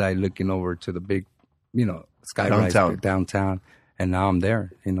East Side looking over to the big, skyrise downtown. And now I'm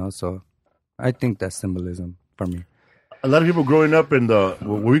there, so I think that's symbolism for me. A lot of people growing up where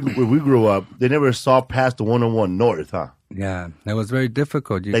we grew up, they never saw past the 101 North, huh? Yeah, it was very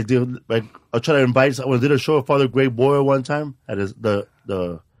difficult. I tried to invite, I did a show with Father Greg Boyle one time at at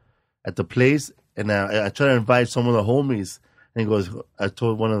the place. And I tried to invite some of the homies, and he goes, I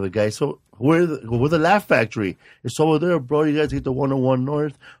told one of the guys, so where's the Laugh Factory? It's over there, bro. You guys get the 101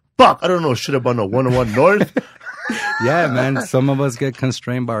 North. Fuck, I don't know shit about no 101 North. Yeah, man. Some of us get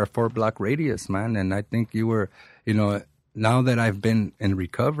constrained by our 4-block radius, man. And I think you were, now that I've been in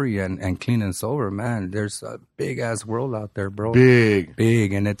recovery and clean and sober, man, there's a big-ass world out there, bro.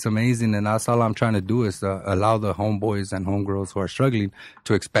 Big. And it's amazing. And that's all I'm trying to do is allow the homeboys and homegirls who are struggling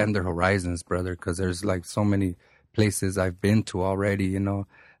to expand their horizons, brother, because there's like so many places I've been to already,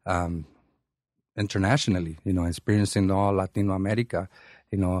 internationally, experiencing all Latino America.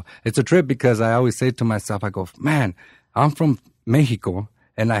 It's a trip because I always say to myself, I go, man, I'm from Mexico,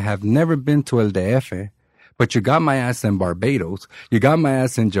 and I have never been to El DF. But you got my ass in Barbados, you got my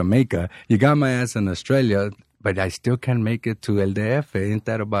ass in Jamaica, you got my ass in Australia, but I still can't make it to El DF. Ain't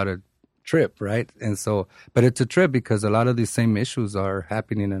that about a trip, right? And so, but it's a trip because a lot of these same issues are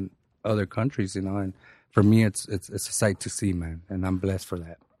happening in other countries, and for me, it's a sight to see, man, and I'm blessed for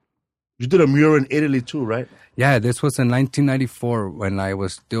that. You did a mural in Italy too, right? Yeah, this was in 1994 when I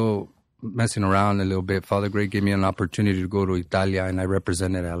was still messing around a little bit. Father Greg gave me an opportunity to go to Italia, and I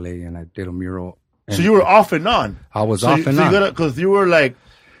represented LA, and I did a mural. So you were off and on. I was off and on. Because you were like,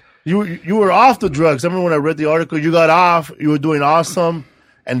 you were off the drugs. I remember when I read the article, you got off, you were doing awesome,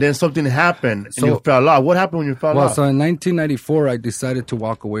 and then something happened, and you fell off. What happened when you fell off? Well, so in 1994, I decided to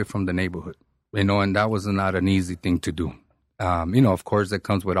walk away from the neighborhood, and that was not an easy thing to do. Of course, it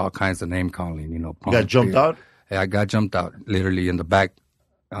comes with all kinds of name calling, You got jumped out? Yeah, I got jumped out, literally in the back.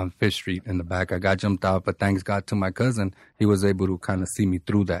 On 5th Street in the back. I got jumped out, but thanks God to my cousin, he was able to kind of see me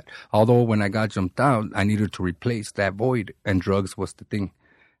through that. Although when I got jumped out, I needed to replace that void, and drugs was the thing.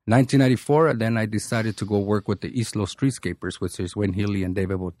 1994, then I decided to go work with the East Los Streetscapers, which is Wayne Healy and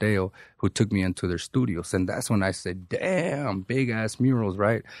David Boteo, who took me into their studios. And that's when I said, damn, big-ass murals,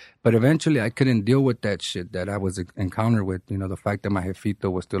 right? But eventually I couldn't deal with that shit that I was encountered with. The fact that my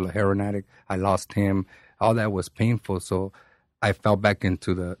jefito was still a heroin addict. I lost him. All that was painful. So I fell back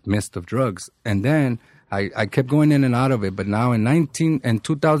into the midst of drugs. And then I kept going in and out of it. But now in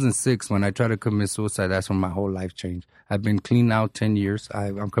 2006, when I tried to commit suicide, that's when my whole life changed. I've been clean now 10 years.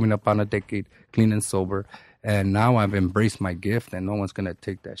 I'm coming up on a decade, clean and sober. And now I've embraced my gift, and no one's going to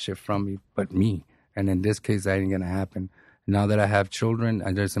take that shit from me but me. And in this case, that ain't going to happen. Now that I have children,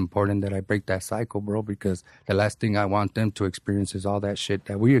 and it's important that I break that cycle, bro, because the last thing I want them to experience is all that shit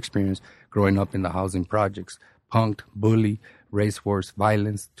that we experienced growing up in the housing projects. Punked, bully, race wars,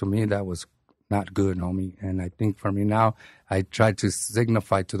 violence. To me, that was not good, homie. And I think for me now, I try to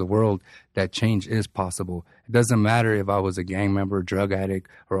signify to the world that change is possible. It doesn't matter if I was a gang member, drug addict,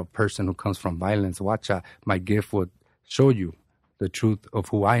 or a person who comes from violence. Watch out. My gift would show you the truth of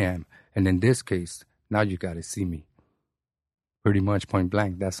who I am. And in this case, now you got to see me. Pretty much point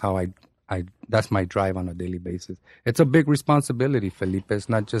blank. That's how that's my drive on a daily basis. It's a big responsibility, Felipe. It's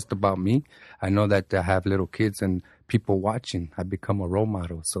not just about me. I know that I have little kids and people watching. I become a role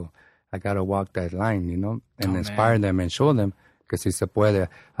model. So I got to walk that line, and inspire them and show them que si se puede.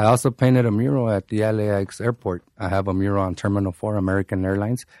 I also painted a mural at the LAX airport. I have a mural on Terminal 4, American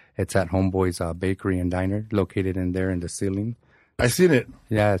Airlines. It's at Homeboy's Bakery and Diner, located in there in the ceiling. I seen it.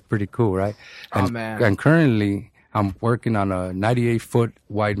 Yeah, it's pretty cool, right? And, man. And currently, I'm working on a 98-foot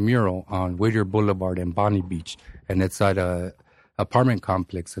wide mural on Whittier Boulevard in Bonnie Beach. And it's at a apartment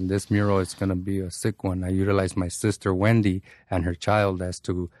complex. And this mural is going to be a sick one. I utilize my sister, Wendy, and her child as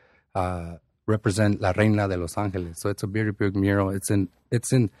to represent La Reina de Los Angeles. So it's a very big mural. It's in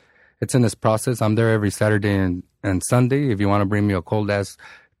this process. I'm there every Saturday and Sunday. If you want to bring me a cold ass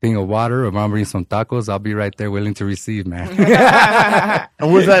thing of water, or if I want to bring some tacos, I'll be right there willing to receive, man.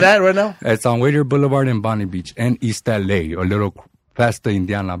 And where's that at right now? It's on Whittier Boulevard in Bonnie Beach and East LA, a little past the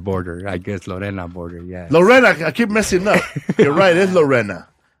Indiana border, I guess Lorena border, yeah. Lorena, I keep messing up. You're right, it's Lorena.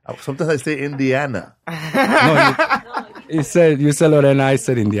 Sometimes I say Indiana. No, you said Lorena, I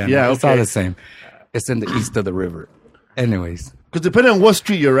said Indiana. Yeah, It's all the same. It's in the east of the river. Anyways. Because depending on what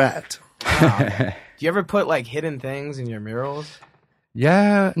street you're at. Do you ever put like hidden things in your murals?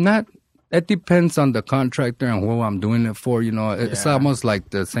 Yeah, it depends on the contractor and who I'm doing it for. It's almost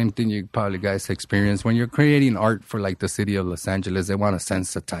like the same thing you probably guys experience. When you're creating art for like the city of Los Angeles, they want to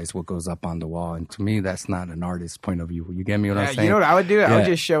sensitize what goes up on the wall. And to me, that's not an artist's point of view. You get me what I'm saying? You know what I would do? I would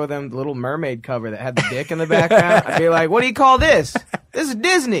just show them the Little Mermaid cover that had the dick in the background. I'd be like, what do you call this? This is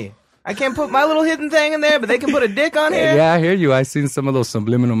Disney. I can't put my little hidden thing in there, but they can put a dick on here. Yeah, I hear you. I've seen some of those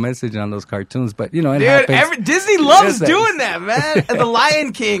subliminal messages on those cartoons, but it happens. Disney loves doing that, man. And the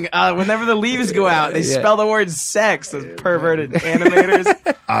Lion King, whenever the leaves go out, they spell the word sex, those perverted animators.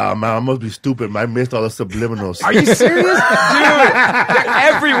 Man, I must be stupid. I missed all the subliminals. Are you serious? Dude, they're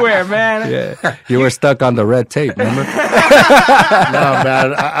everywhere, man. Yeah. You were stuck on the red tape, remember? No,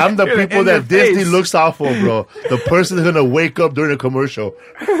 man. I'm the people that Disney looks out for, bro. The person who's going to wake up during a commercial.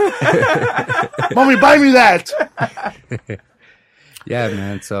 Mommy, buy me that. Yeah,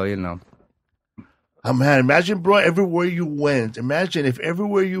 man. So, Oh, man, imagine, bro, everywhere you went. Imagine if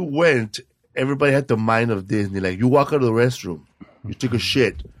everywhere you went, everybody had the mind of Disney. Like, you walk out of the restroom, you take a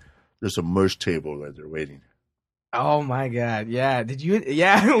shit, there's a merch table right there waiting. Oh, my God. Yeah. Did you?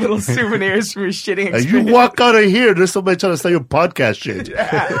 Yeah, little souvenirs from your shitting experience. Like, you walk out of here, there's somebody trying to sell your podcast shit.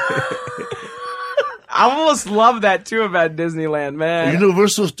 Yeah. I almost love that, too, about Disneyland, man.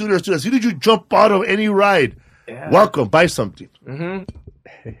 Universal Studios, as soon as you jump out of any ride, welcome, buy something. Mm-hmm.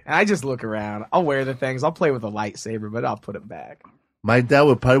 And I just look around. I'll wear the things. I'll play with a lightsaber, but I'll put it back. My dad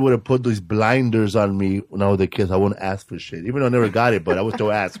would have put these blinders on me when I was a kid. I wouldn't ask for shit. Even though I never got it, but I would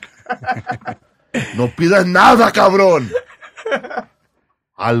still ask. No pidas nada, cabrón.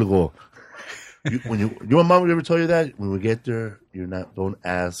 Algo. Your mom would ever tell you that? When we get there, don't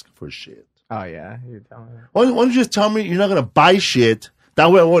ask for shit. Oh, yeah. You're telling me. Why don't you just tell me you're not going to buy shit?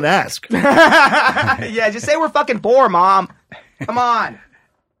 That way I won't ask. Yeah, just say we're fucking poor, Mom. Come on.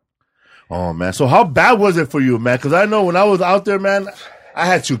 Oh, man. So how bad was it for you, man? Because I know when I was out there, man, I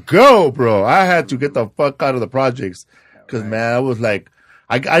had to go, bro. I had to get the fuck out of the projects. Because, man, I was like,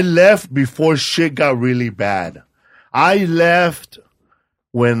 I left before shit got really bad. I left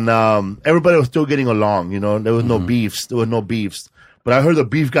when everybody was still getting along, There was no beefs. But I heard the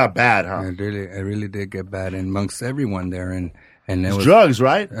beef got bad, huh? It really did get bad amongst everyone there, and it was drugs,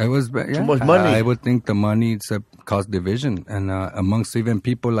 right? It was too much money. I would think the money caused division, and amongst even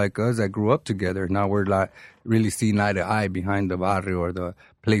people like us that grew up together. Now we're like really seeing eye to eye behind the barrio or the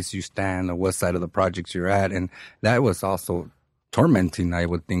place you stand or what side of the projects you're at, and that was also tormenting, I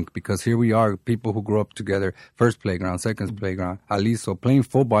would think, because here we are, people who grew up together, first playground, second playground, Aliso, playing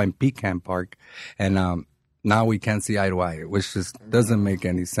football in Pecan Park, and now we can't see eye to eye, which just doesn't make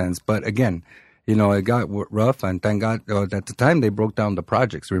any sense. But again, it got rough, and thank God at the time they broke down the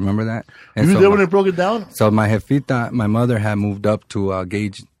projects. Remember that? And you were there when they broke it down? So my jefita, my mother had moved up to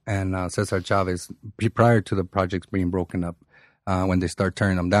Gage and Cesar Chavez prior to the projects being broken up when they start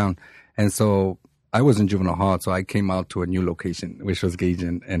tearing them down. And so I was in juvenile hall, so I came out to a new location, which was Gage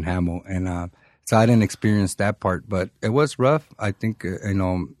and Hamill. And So I didn't experience that part, but it was rough. I think,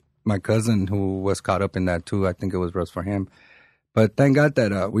 my cousin who was caught up in that too, I think it was rough for him. But thank God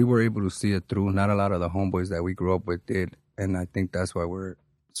that we were able to see it through. Not a lot of the homeboys that we grew up with did. And I think that's why we're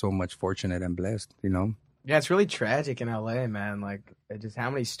so much fortunate and blessed, Yeah, it's really tragic in LA, man. Like, just how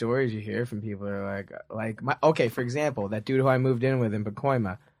many stories you hear from people that are okay, for example, that dude who I moved in with in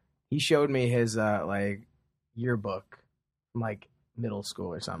Pacoima, he showed me his, yearbook from, middle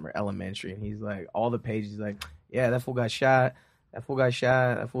school or something, or elementary. And he's like, all the pages, he's like, yeah, that fool got shot. That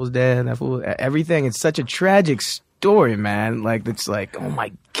fool's dead. Everything. It's such a tragic story, man. It's like, oh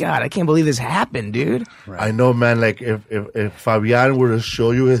my God, I can't believe this happened, dude. Right. I know, man. Like, if Fabian were to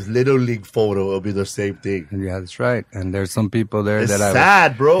show you his little league photo, it'll be the same thing. Yeah, that's right. And there's some people there it's that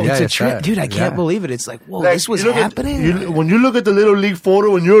sad, bro. Yeah, it's a trip, dude. I can't believe it. It's like, whoa, this was happening. When you look at the little league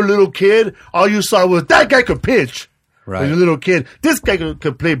photo when you're a little kid, all you saw was that guy could pitch. Right. When you're a little kid, this guy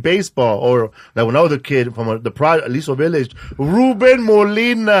could play baseball. Or like when I was a kid from the Aliso Village, Ruben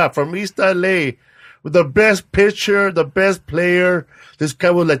Molina from East LA, with the best pitcher, the best player. This guy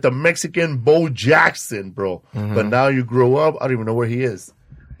was like the Mexican Bo Jackson, bro. Mm-hmm. But now you grow up, I don't even know where he is.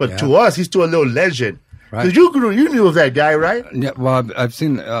 But to us, he's still a little legend. Right. Because you knew of that guy, right? Yeah, well, I've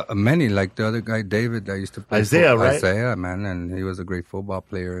seen many, like the other guy, David, that used to play Isaiah, right? Isaiah, man, and he was a great football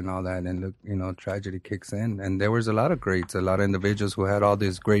player and all that. And look, tragedy kicks in, and there was a lot of greats, a lot of individuals who had all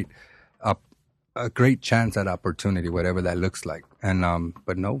this great, a great chance at opportunity, whatever that looks like. And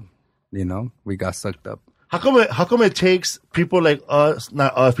but no, we got sucked up. How come it takes people like us,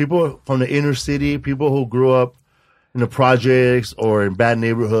 not us, people from the inner city, people who grew up in the projects or in bad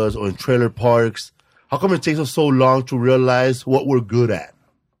neighborhoods or in trailer parks? How come it takes us so long to realize what we're good at?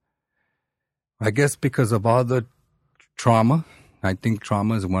 I guess because of all the trauma. I think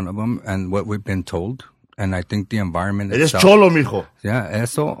trauma is one of them, and what we've been told. And I think the environment Eres itself. cholo, mijo. Yeah,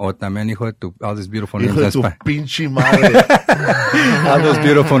 eso, o también hijo de tu, all these beautiful names Hijo de in tu Spanish. pinche madre. All those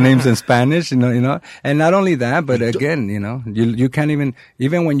beautiful names in Spanish, and not only that, but again, you can't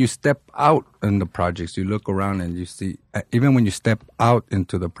even when you step out in the projects, you look around and you see, even when you step out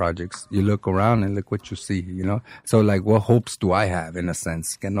into the projects, you look around and look what you see, So like, what hopes do I have in a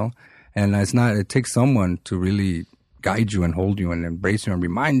sense, And it takes someone to really guide you and hold you and embrace you and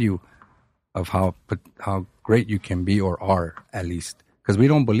remind you of how great you can be or are, at least. Because we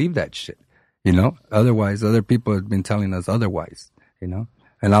don't believe that shit, Otherwise, other people have been telling us otherwise,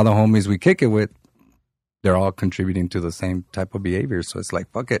 And all the homies we kick it with, they're all contributing to the same type of behavior. So it's like,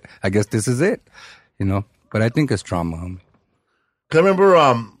 fuck it. I guess this is it, But I think it's trauma, homie. Cause I remember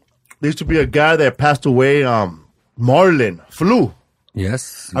there used to be a guy that passed away, Marlon Flew.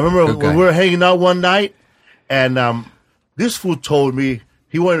 Yes. I remember when we were hanging out one night, and this fool told me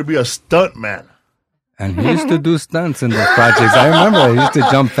he wanted to be a stunt man. And he used to do stunts in those projects. I remember he used to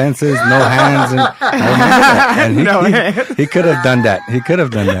jump fences, no hands, and I remember that. And he could have done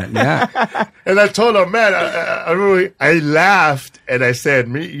that. Yeah. And I told him, man, I remember I laughed and I said,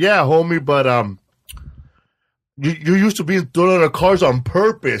 yeah, homie, but you used to be thrown out of cars on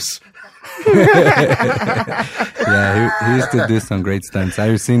purpose. Yeah, he used to do some great stunts.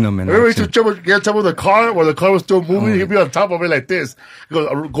 I've seen him in Remember, action. he used to get on top of the car while the car was still moving. He'd be on top of it like this. He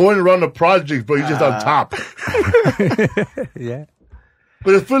goes, going around the project, but he's just on top. Yeah.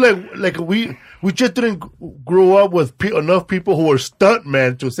 But I feel like we just didn't grow up with enough people who were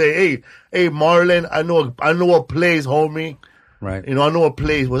stuntmen to say, hey, Marlon, I know a place, homie. Right. I know a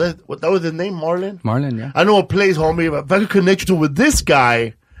place. That was his name, Marlon? Marlon, yeah. I know a place, homie. If I could connect you with this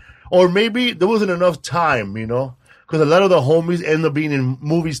guy, or maybe there wasn't enough time, because a lot of the homies end up being in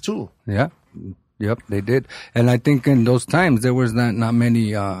movies too. Yeah. Yep, they did. And I think in those times there was not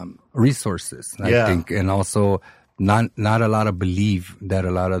many resources, I think, and also not a lot of belief that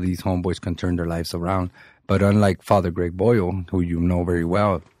a lot of these homeboys can turn their lives around. But unlike Father Greg Boyle, who you know very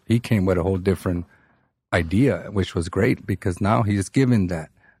well, he came with a whole different idea, which was great because now he's given that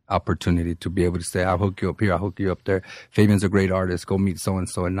opportunity to be able to say, I'll hook you up here, I'll hook you up there. Fabian's a great artist, go meet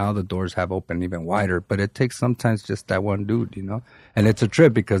so-and-so. And now the doors have opened even wider. But it takes sometimes just that one dude, And it's a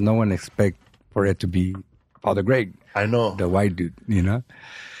trip because no one expects for it to be Father Greg. I know. The white dude,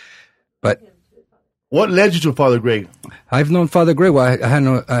 But what led you to Father Greg? I've known Father Greg. Well,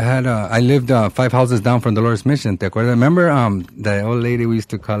 I lived 5 houses down from Dolores Mission. ¿Te acuerdas? Remember the old lady we used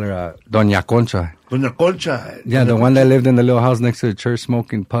to call her Doña Concha? Doña Concha. Yeah, the one that lived in the little house next to the church,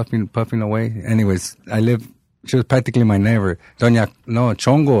 smoking, puffing away. Anyways, she was practically my neighbor. Doña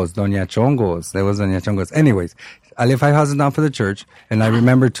Chongos. There was Doña Chongos. Anyways, I lived 5 houses down from the church, and I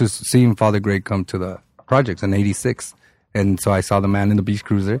remember seeing Father Greg come to the projects in '86. And so I saw the man in the beach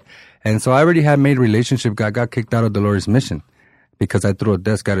cruiser. And so I already had made relationship. I got kicked out of Dolores Mission. because I threw a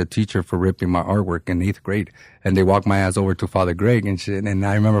desk at a teacher for ripping my artwork in 8th grade. And they walked my ass over to Father Greg and shit. And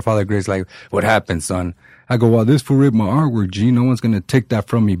I remember Father Greg's like, what happened, son? I go, well, this fool ripped my artwork, G. No one's going to take that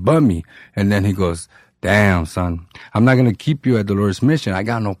from me but me. And then he goes, damn, son, I'm not going to keep you at Dolores Mission. I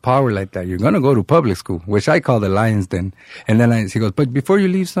got no power like that. You're going to go to public school, which I call the Lions Den. And then he goes, but before you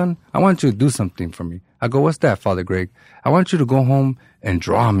leave, son, I want you to do something for me. I go, what's that, Father Greg? I want you to go home and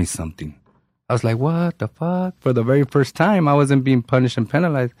draw me something. I was like, what the fuck? For the very first time, I wasn't being punished and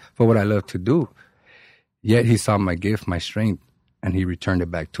penalized for what I love to do. Yet he saw my gift, my strength, and he returned it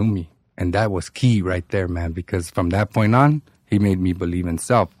back to me. And that was key right there, man, because from that point on, he made me believe in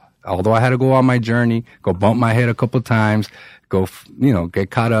self. Although I had to go on my journey, go bump my head a couple times, get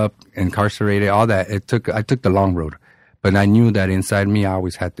caught up, incarcerated, all that. I took the long road. But I knew that inside me, I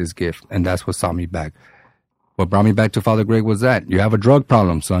always had this gift, and that's what saw me back. What brought me back to Father Greg was that. You have a drug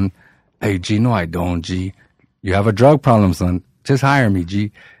problem, son. Hey, G, no, I don't, G. You have a drug problem, son. Just hire me,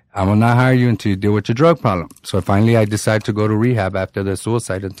 G. I will not hire you until you deal with your drug problem. So finally, I decided to go to rehab after the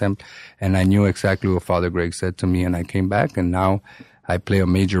suicide attempt, and I knew exactly what Father Greg said to me, and I came back, and now I play a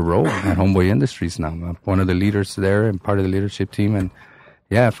major role at Homeboy Industries now. I'm one of the leaders there and part of the leadership team, and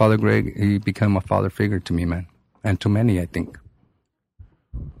yeah, Father Greg, he became a father figure to me, man, and to many, I think.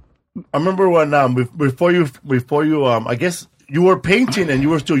 I remember when before you I guess you were painting and you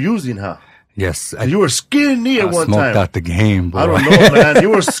were still using, huh? Yes. And you were skinny at one time. Smoked out the game, bro. I don't know, man. You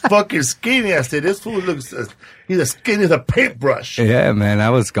were fucking skinny. I said, this fool looks, he's as skinny as a paintbrush. Yeah, man, I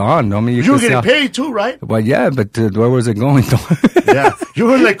was gone. I mean, you were getting paid too, right? Well, yeah, but where was it going? Yeah, you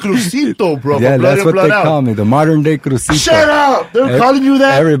were like Crucito, bro. Yeah, that's what they call me, the modern day Crucito. Shut up! They're calling you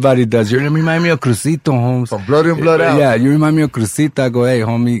that? Everybody does. You remind me of Crucito, Holmes. From Blood In, Blood Out. Yeah, you remind me of Crucito. I go, hey,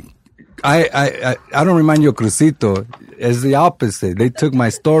 homie, I don't remind you of Crucito. It's the opposite. They took my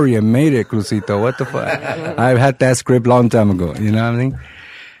story and made it Crucito. What the fuck? I've had that script long time ago. You know what I mean?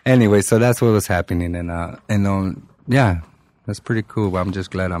 Anyway, so that's what was happening, and yeah, that's pretty cool. But I'm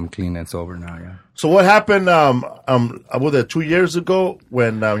just glad I'm clean and sober now. Yeah. So what happened? Was it 2 years ago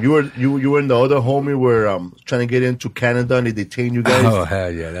when you were in the other homie were trying to get into Canada and they detained you guys? Oh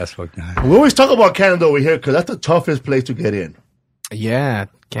hell yeah, that's fucking. We always talk about Canada over here because that's the toughest place to get in. Yeah,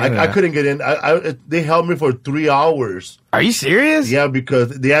 I couldn't get in. They held me for 3 hours. Are you serious? Yeah,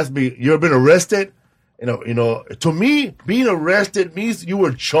 because they asked me, "You ever been arrested?" You know. To me, being arrested means you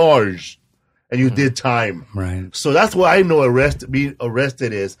were charged and you did time. Right. So that's what I know. Being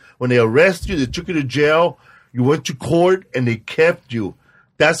arrested is when they arrest you, they took you to jail. You went to court and they kept you.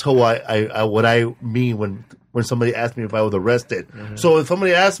 That's how what I mean when somebody asked me if I was arrested. Mm-hmm. So if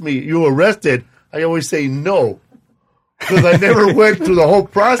somebody asks me, "You were arrested?" I always say no. Because I never went through the whole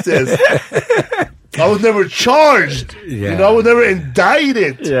process. I was never charged. Yeah. You know, I was never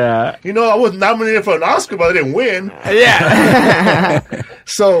indicted. Yeah. You know, I was nominated for an Oscar, but I didn't win. Yeah.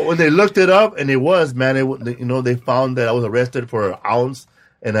 So when they looked it up, and it was, man, they found that I was arrested for 1.5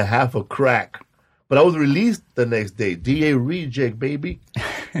 ounces of crack. But I was released the next day. DA reject, baby.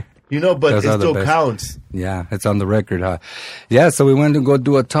 You know, but it still counts. Yeah, it's on the record, huh? Yeah, so we went to go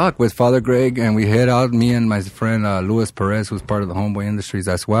do a talk with Father Greg, and we head out, me and my friend Luis Perez, who's part of the Homeboy Industries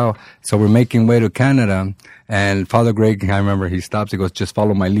as well. So we're making way to Canada, and Father Greg, I remember he stops, he goes, just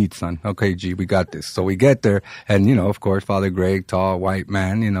follow my lead, son. Okay, G, we got this. So we get there, and, of course, Father Greg, tall, white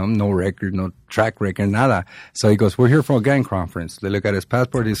man, no record, no track record, nada. So he goes, we're here for a gang conference. They look at his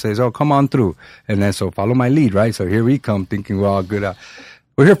passport, he says, oh, come on through. And then, so follow my lead, right? So here we come, thinking we're all good.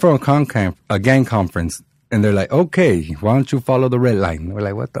 We're here for a gang conference. And they're like, okay, why don't you follow the red line? We're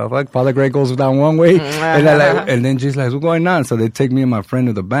like, what the fuck? Father Greg goes down one way. And they're like, and then she's like, what's going on? So they take me and my friend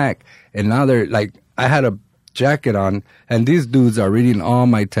to the back. And now they're like, I had a jacket on, and these dudes are reading all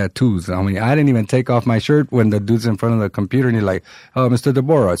my tattoos. I mean, I didn't even take off my shirt when the dude's in front of the computer, and he's like, oh, Mr.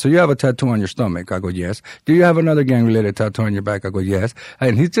 Debora, so you have a tattoo on your stomach? I go, yes. Do you have another gang-related tattoo on your back? I go, yes.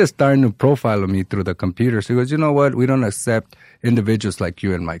 And he's just starting to profile me through the computer. So he goes, you know what? We don't accept individuals like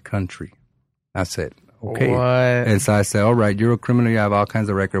you in my country. I said, okay. What? And so I said, all right, you're a criminal, you have all kinds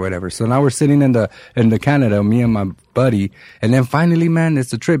of record, whatever. So now we're sitting in the Canada, me and my buddy, and then finally, man,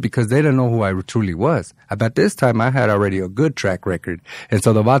 it's a trip because they didn't know who I truly was. About this time, I had already a good track record. And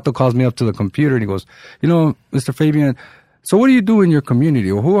so the vato calls me up to the computer and he goes, Mr. Fabian, so what do you do in your community?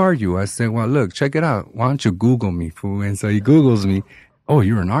 Or who are you? I said, well, look, check it out. Why don't you Google me, fool? And so he Googles me. Oh,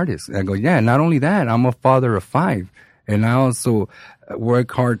 you're an artist. And I go, yeah, not only that, I'm a father of 5. And I also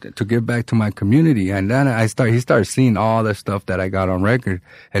work hard to give back to my community. And then he starts seeing all the stuff that I got on record.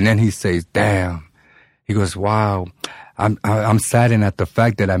 And then he says, damn. He goes, wow, I'm saddened at the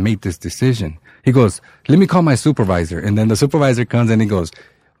fact that I made this decision. He goes, let me call my supervisor. And then the supervisor comes and he goes,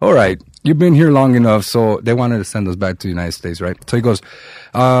 all right, you've been here long enough. So they wanted to send us back to the United States, right? So he goes,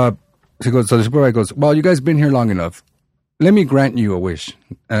 so the supervisor goes, well, you guys been here long enough. Let me grant you a wish.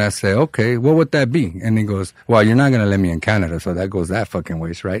 And I say, okay, what would that be? And he goes, well, you're not going to let me in Canada. So that goes that fucking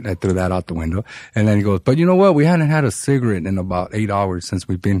wish, right? I threw that out the window. And then he goes, but you know what? We hadn't had a cigarette in about 8 hours since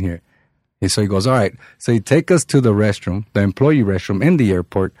we've been here. And so he goes, all right. So he take us to the restroom, the employee restroom in the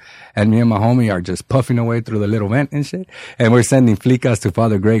airport. And me and my homie are just puffing away through the little vent and shit. And we're sending flicas to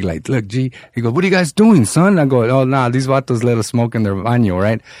Father Greg like, look, G. He goes, what are you guys doing, son? I go, oh, nah, these vatos let us smoke in their baño,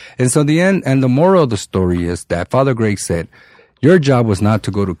 right? And so the end, and the moral of the story is that Father Greg said, your job was not to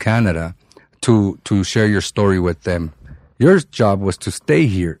go to Canada to share your story with them. Your job was to stay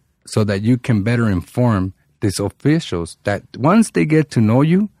here so that you can better inform these officials that once they get to know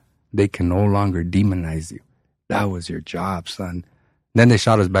you, they can no longer demonize you. That was your job, son. Then they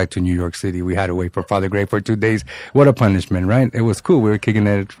shot us back to New York City. We had to wait for Father Greg for 2 days. What a punishment, right? It was cool. We were kicking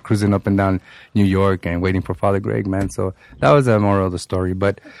it, cruising up and down New York and waiting for Father Greg, man. So that was the moral of the story.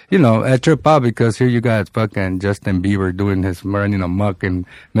 But, you know, I trip out because here you got fucking Justin Bieber doing his running amok and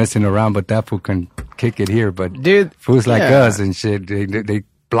messing around, but that fool can kick it here. But Dude, fools like yeah. us and shit, they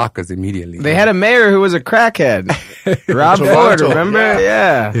block us immediately. They had a mayor who was a crackhead. Rob Ford, Toronto. remember?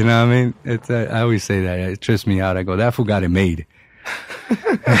 Yeah. You know what I mean? It's I always say that. It trips me out. I go, that fool got it made.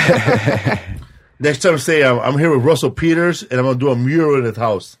 Next time, say I'm here with Russell Peters, and I'm gonna do a mural in his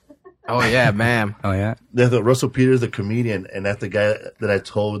house. Oh, yeah, ma'am. Oh, yeah? That's Russell Peters, the comedian, and that's the guy that I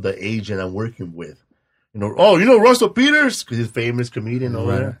told the agent I'm working with. You know, oh, you know Russell Peters? Because he's a famous comedian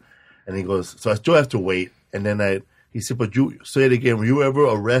over there. And he goes, so I still have to wait. And then he said, but you say it again, were you ever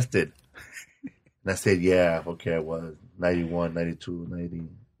arrested? And I said, yeah, okay, I was. 91, 92, 90.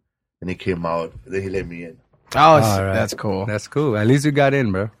 And he came out. Then he let me in. Oh, All right. that's cool. That's cool. At least you got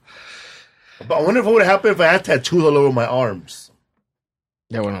in, bro. But I wonder if what would happen if I had tattoos all over my arms.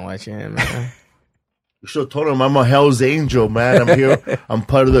 They wouldn't let you in, man. You should have told him I'm a Hell's Angel, man. I'm here. I'm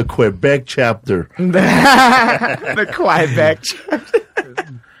part of the Quebec chapter. The Quebec.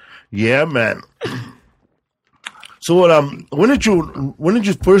 Yeah, man. So when did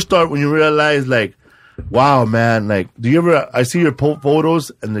you first start, when you realized, like, wow, man, like, do you ever, I see your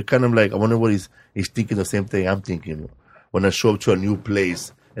photos and they're kind of like, I wonder what he's thinking the same thing I'm thinking when I show up to a new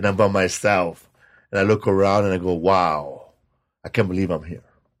place and I'm by myself and I look around and I go, wow, I can't believe I'm here.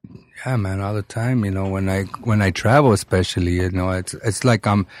 Yeah, man, all the time. You know, when I travel, especially, you know, it's like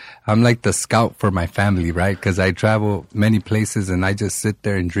I'm like the scout for my family, right? Because I travel many places and I just sit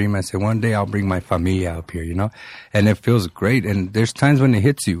there and dream. I say, one day I'll bring my familia up here, you know, and it feels great. And there's times when it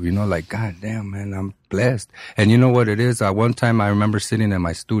hits you, you know, like, God damn, man, I'm blessed. And you know what it is? One time I remember sitting in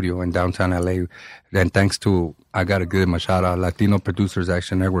my studio in downtown LA, and thanks to, I got to give them a shout out, Latino Producers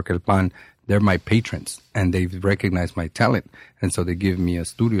Action Network, El PAN. They're my patrons, and they've recognized my talent. And so they give me a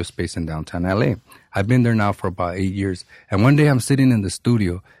studio space in downtown LA. I've been there now for about 8 years. And one day I'm sitting in the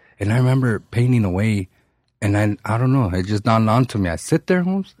studio, and I remember painting away, and I don't know, it just dawned on to me. I sit there,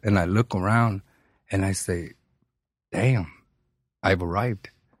 Holmes, and I look around, and I say, damn, I've arrived.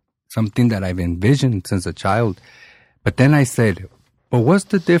 Something that I've envisioned since a child. But then I said, but what's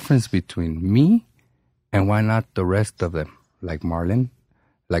the difference between me and why not the rest of them? Like Marlon,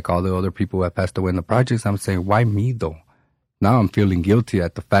 like all the other people who have passed away in the projects. I'm saying, why me though? Now I'm feeling guilty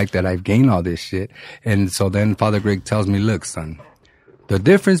at the fact that I've gained all this shit. And so then Father Greg tells me, look, son, the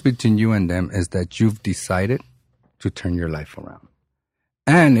difference between you and them is that you've decided to turn your life around.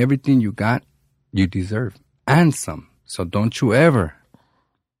 And everything you got, you deserve. And some. So don't you ever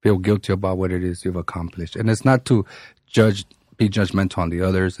feel guilty about what it is you've accomplished. And it's not to be judgmental on the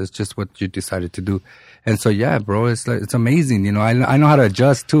others. It's just what you decided to do. And so, yeah, bro, it's amazing. You know, I know how to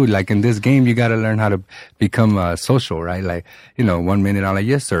adjust too. Like in this game, you got to learn how to become social, right? Like, you know, 1 minute I'm like,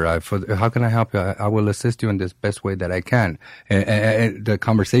 yes, sir. How can I help you? I will assist you in this best way that I can. And the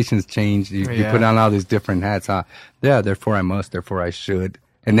conversations change. You put on all these different hats. Yeah, therefore I must, therefore I should.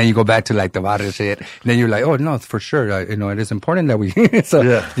 And then you go back to like the barrio shit. And then you're like, oh no, for sure. You know, it is important that we, so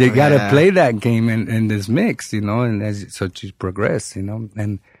you got to play that game in this mix, you know, and so you progress, you know.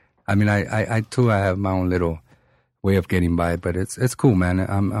 And I mean, I too, I have my own little way of getting by, but it's cool,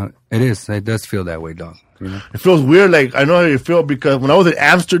 man. It does feel that way, dog. You know? It feels weird. Like, I know how you feel because when I was in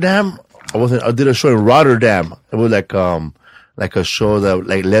Amsterdam, I did a show in Rotterdam. It was like a show that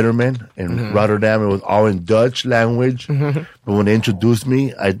like Letterman in Rotterdam. It was all in Dutch language. But when they introduced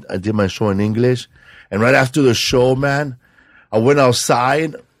me, I did my show in English. And right after the show, man, I went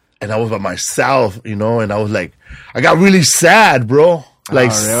outside and I was by myself, you know, and I was like, I got really sad, bro.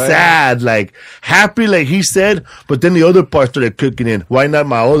 Like sad, like happy, like he said, but then the other part started cooking in. Why not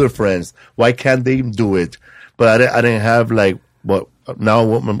my other friends? Why can't they do it? But I didn't have like But now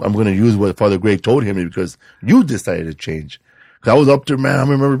I'm going to use what Father Greg told him because you decided to change. 'Cause I was up there, man. I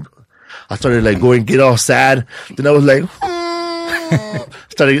remember I started like going, get all sad. Then I was like,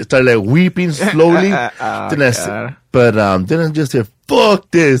 started like weeping slowly. Then I just said, fuck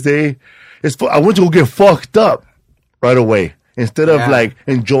this, eh? I went to go get fucked up right away instead of like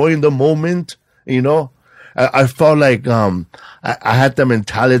enjoying the moment, you know. I felt like I had the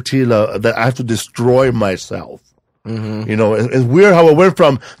mentality that I have to destroy myself. Mm-hmm. You know, it's weird how I went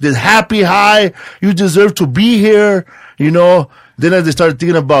from this happy high, you deserve to be here, you know. Then I just started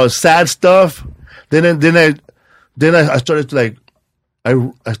thinking about sad stuff. Then I started to like,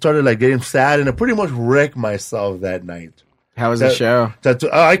 I started like getting sad, and I pretty much wrecked myself that night. How was the show?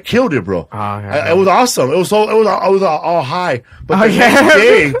 I killed it, bro. Oh, okay. It was awesome. I was all high. But the next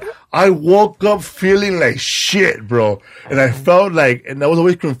day, I woke up feeling like shit, bro. And I felt like, and I was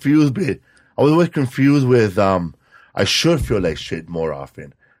always confused with, I should feel like shit more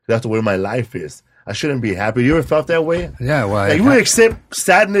often. That's the way my life is. I shouldn't be happy. You ever felt that way? Yeah, well, like you would accept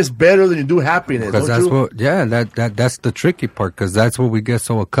sadness better than you do happiness. Because that's the tricky part. Because that's what we get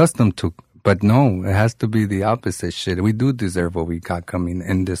so accustomed to. But no, it has to be the opposite shit. We do deserve what we got coming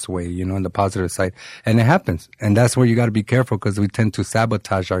in this way, you know, on the positive side. And it happens. And that's where you got to be careful because we tend to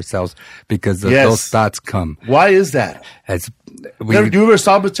sabotage ourselves because those thoughts come. Why is that? Do you ever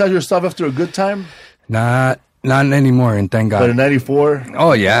sabotage yourself after a good time? Not anymore, and thank God. But in 94?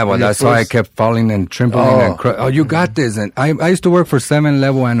 Oh, yeah. Well, that's why I kept falling and trembling. You got this. And I used to work for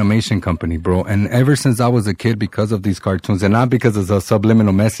 7-Level Animation Company, bro. And ever since I was a kid, because of these cartoons, and not because of the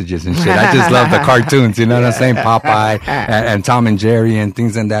subliminal messages and shit, I just love the cartoons, you know what I'm saying? Popeye and Tom and Jerry and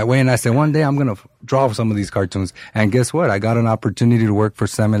things in that way. And I said, one day I'm going to draw some of these cartoons. And guess what? I got an opportunity to work for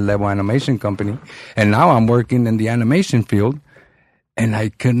 7-Level Animation Company. And now I'm working in the animation field. And I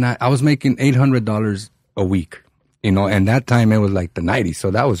was making $800 a week, you know, and that time it was like the 90s,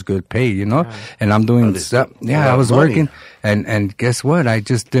 so that was good pay, you know. And I'm doing stuff. Yeah, I was working, and guess what? I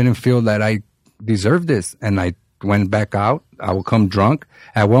just didn't feel that I deserved this, and I went back out. I would come drunk.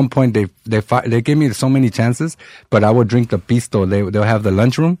 At one point, they gave me so many chances, but I would drink the pisto. They'll have the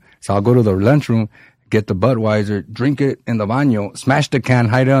lunchroom, so I'll go to the lunchroom, get the Budweiser, drink it in the baño, smash the can,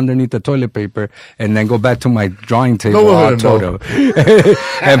 hide it underneath the toilet paper, and then go back to my drawing table.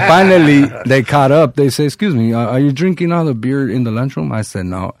 And finally, they caught up. They say, excuse me, are you drinking all the beer in the lunchroom? I said,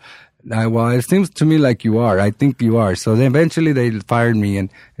 no. Well, it seems to me like you are. I think you are. So then eventually they fired me, and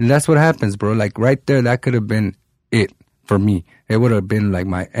that's what happens, bro. Like right there, that could have been it for me. It would have been like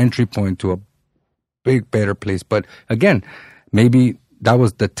my entry point to a big, better place. But again, maybe that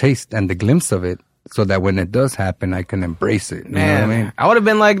was the taste and the glimpse of it, so that when it does happen, I can embrace it. You know what I mean? I would have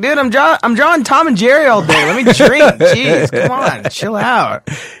been like, dude, I'm drawing Tom and Jerry all day. Let me drink. Jeez, come on, chill out.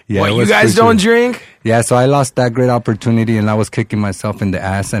 Yeah, what, you guys don't drink? Yeah, so I lost that great opportunity, and I was kicking myself in the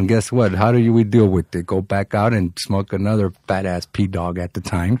ass. And guess what? How do we deal with it? Go back out and smoke another fat-ass P-Dog at the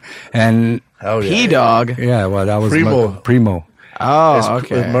time. And P-Dog? Yeah, well, that was Primo. Oh,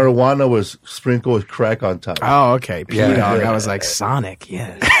 okay. Marijuana was sprinkled with crack on top. Oh, okay. P-Dog. I was like, Sonic,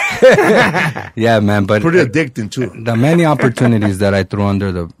 yes. Yeah, man, but pretty addicting too. The many opportunities that I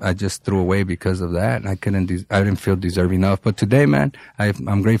threw I just threw away because of that. I didn't feel deserving enough. But today, man,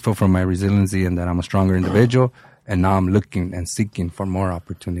 I'm grateful for my resiliency and that I'm a stronger individual. And now I'm looking and seeking for more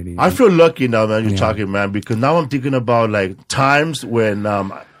opportunities. I feel lucky now, man. You're talking, man, because now I'm thinking about like times when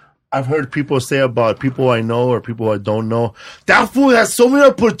I've heard people say about people I know or people I don't know, that fool has so many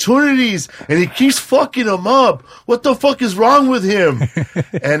opportunities and he keeps fucking them up. What the fuck is wrong with him?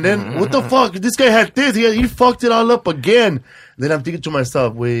 And then, what the fuck? This guy had this. He fucked it all up again. Then I'm thinking to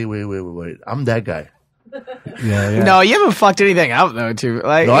myself, wait. I'm that guy. Yeah. No, you haven't fucked anything up though, too.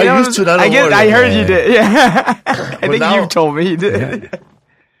 Like, no, I used to. I heard you did. Yeah. I think you've told me you did. Yeah.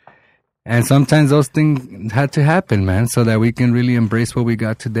 And sometimes those things had to happen, man, so that we can really embrace what we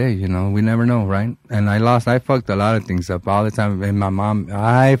got today. You know, we never know, right? And I fucked a lot of things up all the time. And my mom,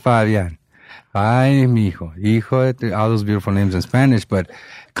 ay, Fabian, ay, mi hijo, all those beautiful names in Spanish, but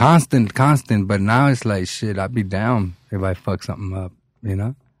constant. But now it's like, shit, I'd be down if I fuck something up, you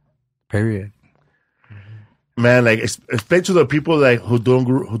know? Period. Man, like, especially to the people like who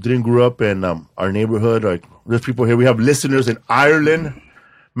didn't grow up in our neighborhood, or there's people here. We have listeners in Ireland.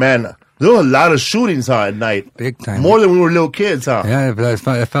 Man, there were a lot of shootings at night. Big time. More than when we were little kids, huh? Yeah,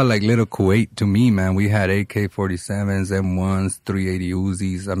 it felt like little Kuwait to me, man. We had AK-47s, M1s, 380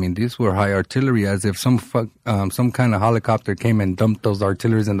 Uzis. I mean, these were high artillery, as if some kind of helicopter came and dumped those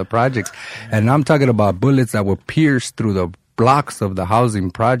artilleries in the projects. And I'm talking about bullets that were pierced through the blocks of the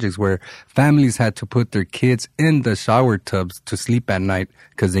housing projects where families had to put their kids in the shower tubs to sleep at night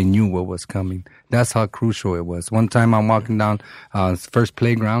because they knew what was coming. That's how crucial it was. One time I'm walking down first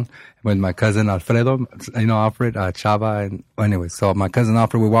playground with my cousin Alfredo, Alfred, Chava, and anyway, so my cousin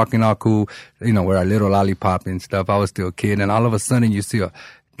Alfred, we're walking all cool, with our little lollipop and stuff. I was still a kid, and all of a sudden you see a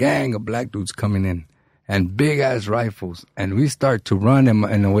gang of black dudes coming in. And big ass rifles, and we start to run. And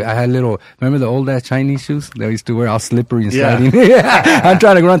I had remember the old ass Chinese shoes they used to wear, all slippery and sliding. Yeah. I'm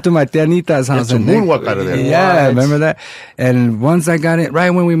trying to run to my tianita's house and moonwalk out of there. Yeah, remember that? And once I got it, right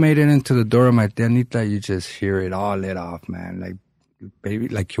when we made it into the door of my tianita, you just hear it all lit off, man. Like, baby,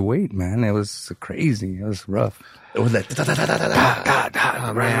 like Kuwait, man. It was crazy. It was rough. It was like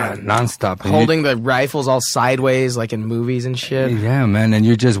nonstop. Holding the rifles all sideways like in movies and shit. Yeah, man. And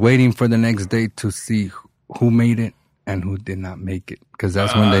you're just waiting for the next day to see who made it and who did not make it. Because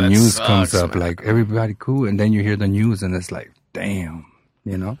that's when the news comes up. Man. Like, everybody cool. And then you hear the news and it's like, damn,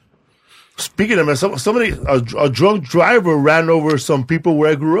 Speaking of, man, a drunk driver ran over some people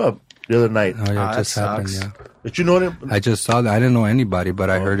where I grew up the other night. Oh, yeah, it just happened, yeah. Did you know that? I just saw that. I didn't know anybody,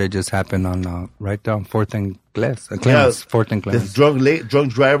 but I heard it just happened on right down 4th and Clemens. 4th and Clemens. This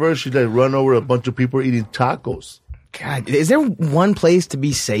drunk driver, she run over a bunch of people eating tacos. God, is there one place to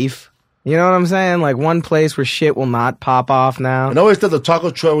be safe? You know what I'm saying? Like one place where shit will not pop off now. And I always thought the taco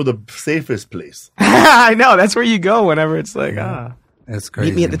truck was the safest place. I know. That's where you go whenever it's like, That's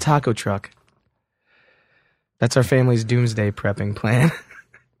crazy. Meet me at the taco truck. That's our family's doomsday prepping plan.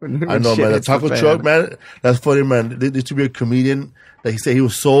 I know, man. The taco truck, man. That's funny, man. There used to be a comedian that he said he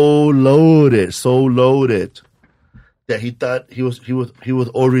was so loaded that he thought he was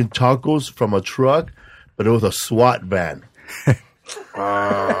ordering tacos from a truck, but it was a SWAT van.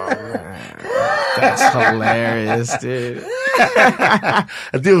 That's hilarious, dude. I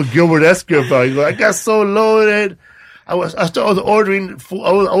think it was Gilbert Escobar. He goes, I got so loaded. I was ordering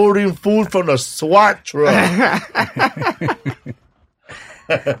food from the SWAT truck.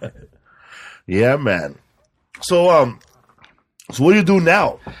 Yeah, man. So what do you do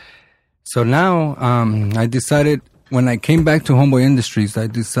now? So now, I decided when I came back to Homeboy Industries, I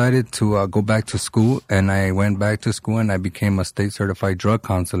decided to go back to school, and I went back to school and I became a state certified drug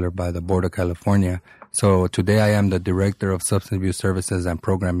counselor by the Board of California. So today I am the director of substance abuse services and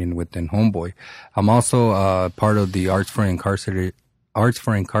programming within Homeboy. I'm also part of the Arts for Incarcerated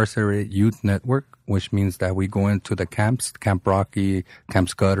Youth Network, which means that we go into the camps, Camp Rocky, Camp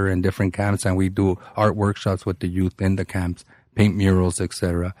Scudder, and different camps, and we do art workshops with the youth in the camps, paint murals,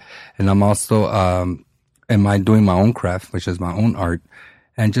 etc. And I'm also doing my own craft, which is my own art,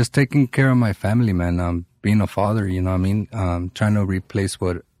 and just taking care of my family, man. Being a father, you know what I mean? Trying to replace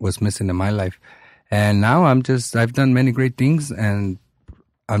what was missing in my life. And now I've done many great things, and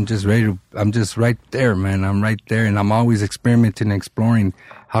I'm just right there, man. I'm right there, and I'm always experimenting, exploring.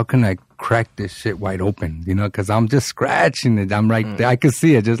 How can I crack this shit wide open? Because I'm just scratching it. I'm right there. I can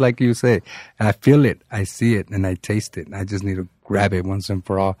see it, just like you say. I feel it, I see it, and I taste it. I just need to grab it once and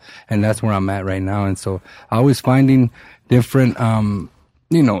for all. And that's where I'm at right now. And so always finding different,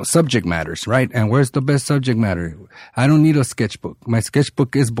 subject matters, right? And where's the best subject matter? I don't need a sketchbook. My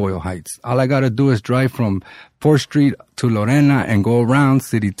sketchbook is Boyle Heights. All I got to do is drive from 4th Street to Lorena and go around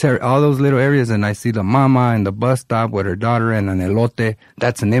all those little areas, and I see the mama and the bus stop with her daughter and an elote.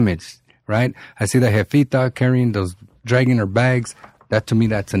 That's an image, right? I see the jefita dragging her bags. That, to me,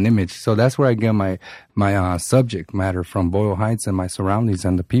 that's an image. So that's where I get my subject matter from, Boyle Heights and my surroundings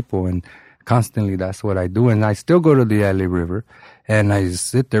and the people. And constantly, that's what I do. And I still go to the LA River, and I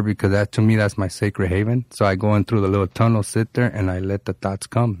sit there because to me, that's my sacred haven. So I go in through the little tunnel, sit there, and I let the thoughts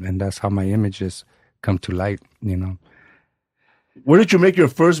come. And that's how my images come to light, Where did you make your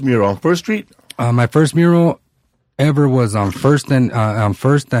first mural? On 1st Street? My first mural ever was on First and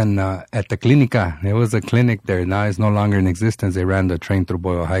at the Clinica. It was a clinic there. Now it's no longer in existence. They ran the train through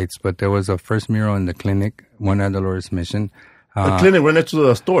Boyle Heights, but there was a first mural in the clinic, one at Dolores Mission. The clinic right next to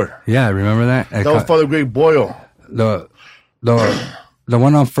the store. Yeah, remember that? That was Father Greg Boyle. The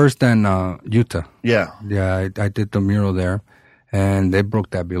one on First and Utah. Yeah. Yeah, I did the mural there, and they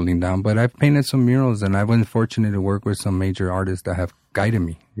broke that building down. But I've painted some murals, and I've been fortunate to work with some major artists that have guided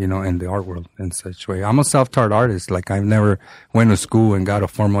me, in the art world in such a way. I'm a self-taught artist. Like, I've never went to school and got a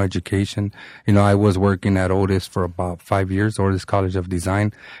formal education. I was working at Otis for about 5 years, Otis College of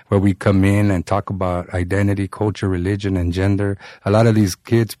Design, where we come in and talk about identity, culture, religion, and gender. A lot of these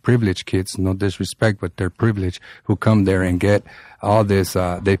kids, privileged kids, no disrespect, but they're privileged, who come there and get all this,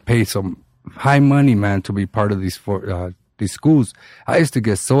 they pay some high money, man, to be part of these schools. I used to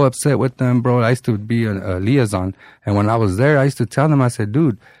get so upset with them, bro. I used to be a liaison. And when I was there, I used to tell them, I said,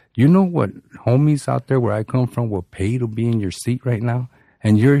 dude, You know what homies out there where I come from will pay to be in your seat right now?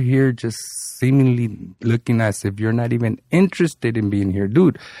 And you're here just seemingly looking as if you're not even interested in being here.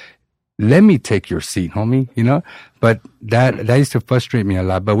 Dude, let me take your seat, homie, you know? But that used to frustrate me a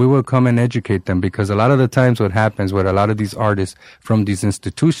lot. But we will come and educate them, because a lot of the times what happens with a lot of these artists from these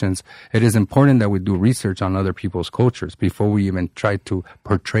institutions, it is important that we do research on other people's cultures before we even try to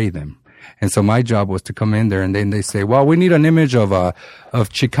portray them. And so my job was to come in there, and then they say, well, we need an image of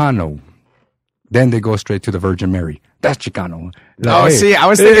Chicano. Then they go straight to the Virgin Mary. That's Chicano. Like, Oh, hey. see, I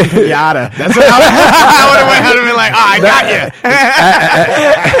was thinking pinata. That's what I would have went ahead and been like, I got you.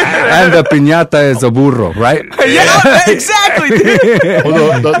 And the piñata is a burro, right? Yeah, exactly, dude.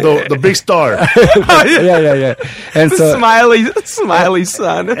 Oh, the big star. Yeah. And so, Smiley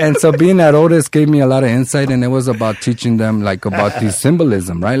son. and so being at Otis gave me a lot of insight, and it was about teaching them like about the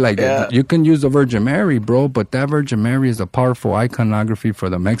symbolism, right? Like you can use the Virgin Mary, bro, but that Virgin Mary is a powerful iconography for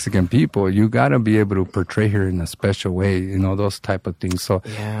the Mexican people. You got to be able to portray her in a special way, you know, those type of things. So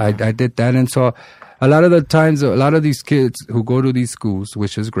I did that. And so a lot of the times, a lot of these kids who go to these schools,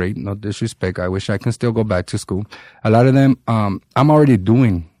 which is great, no disrespect, I wish I can still go back to school. A lot of them, I'm already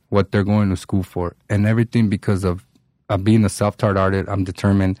doing what they're going to school for, and everything because of being a self-taught artist. I'm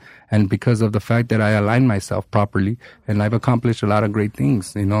determined, and because of the fact that I align myself properly, and I've accomplished a lot of great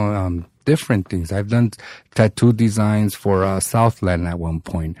things, you know, different things. I've done tattoo designs for Southland at one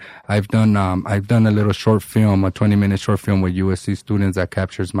point. I've done a little short film, a 20-minute short film with USC students that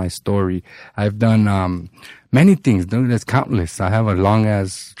captures my story. I've done many things. There's countless. I have a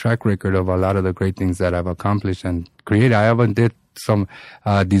long-ass track record of a lot of the great things that I've accomplished and created. I even did some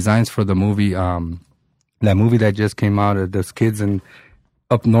designs for the movie, that movie that just came out of those kids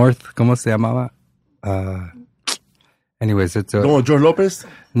up north. ¿Cómo se llamaba? Anyways, it's No, George Lopez?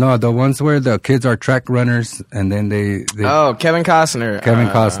 No, the ones where the kids are track runners, and then they Oh, Kevin Costner. Kevin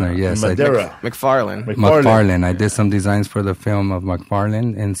Costner, yes. Madeira. McFarlane. McFarlane. I did some designs for the film of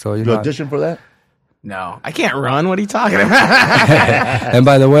McFarlane, and so You audition for that? No, I can't run. What are you talking about? And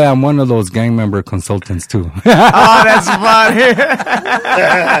by the way, I'm one of those gang member consultants too. Oh, that's funny.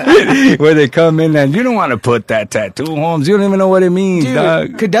 Where they come in and you don't want to put that tattoo, Holmes. You don't even know what it means,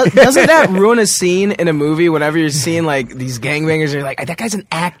 dog. Doesn't that ruin a scene in a movie whenever you're seeing like these gangbangers and you're like, that guy's an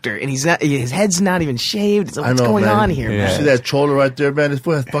actor and he's not, his head's not even shaved. So what's going on here, You man? see that cholo right there, man? This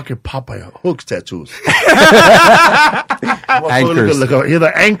boy has fucking Popeye hooks tattoos. Anchors. He's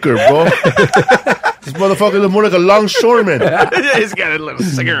the anchor, bro. This motherfucker looks more like a longshoreman. He's got a little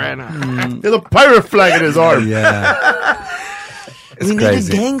cigarette on. There's a pirate flag in his arm. Yeah. We need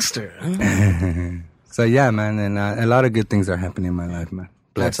crazy. a gangster. So yeah, man, and a lot of good things are happening in my life, man.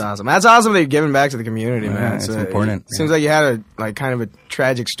 That's awesome. That's awesome that you're giving back to the community, man. Yeah, it's important. It seems like you had kind of a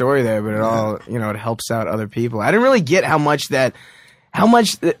tragic story there, but it all, it helps out other people. I didn't really get how much things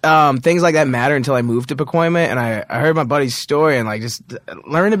like that matter until I moved to Pacoima, and I heard my buddy's story and like just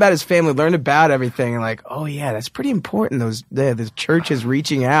learned about his family, learned about everything, and like, oh yeah, that's pretty important. The churches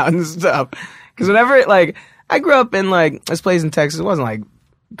reaching out and stuff. Because whenever I grew up in this place in Texas, it wasn't like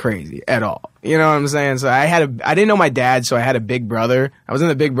crazy at all. You know what I'm saying? So I didn't know my dad, so I had a big brother. I was in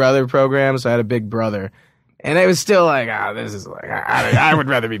the Big Brother program, so I had a big brother. And it was still like, this is like, I would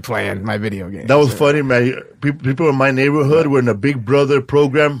rather be playing my video games. That was funny, man. People in my neighborhood were in a Big Brother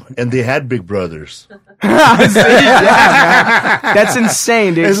program, and they had Big Brothers. That's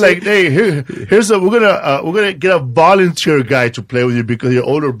insane, dude. It's like, hey, we're gonna get a volunteer guy to play with you because your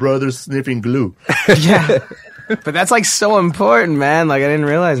older brother's sniffing glue. Yeah. But that's so important, man. I didn't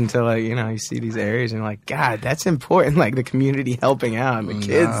realize until you see these areas and you're like, God, that's important. The community helping out, the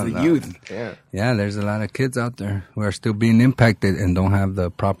kids, the youth. Yeah. Yeah, there's a lot of kids out there who are still being impacted and don't have the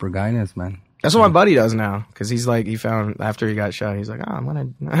proper guidance, man. That's what my buddy does now. Cause he's he found after he got shot, he's like, I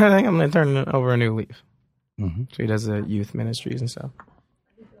think I'm going to turn over a new leaf. Mm-hmm. So he does the youth ministries and stuff.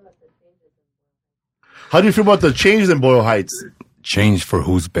 How do you feel about the changes in Boyle Heights? Change for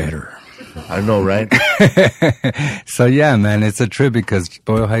who's better. I know, right? So yeah, man, it's a trip because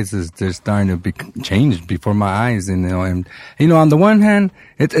Boyle Heights they're starting to be changed before my eyes, and on the one hand,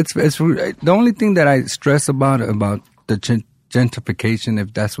 it's the only thing that I stress about the gentrification,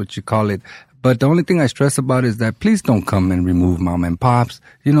 if that's what you call it. But the only thing I stress about is that please don't come and remove mom and pops.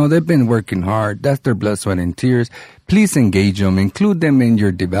 They've been working hard. That's their blood, sweat, and tears. Please engage them, include them in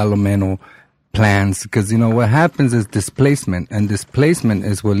your developmental plans, because what happens is displacement, and displacement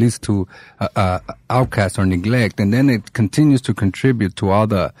is what leads to outcast or neglect, and then it continues to contribute to all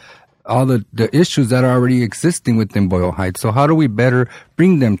the issues that are already existing within Boyle Heights. So how do we better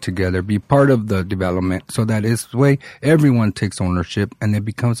bring them together, be part of the development, so that this way everyone takes ownership and it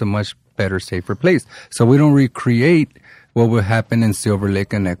becomes a much better, safer place. So we don't recreate what would happen in Silver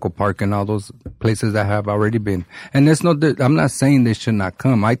Lake and Echo Park and all those places that have already been. And I'm not saying they should not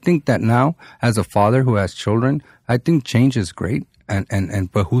come. I think that now, as a father who has children, I think change is great.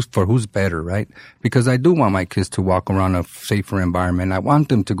 But who's better, right? Because I do want my kids to walk around a safer environment. I want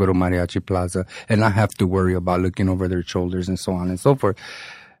them to go to Mariachi Plaza and not have to worry about looking over their shoulders and so on and so forth.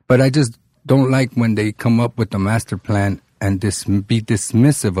 But I just don't like when they come up with a master plan and be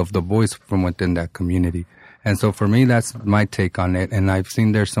dismissive of the voice from within that community. And so for me, that's my take on it. And I've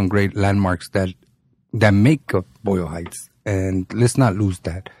seen there's some great landmarks that make up Boyle Heights. And let's not lose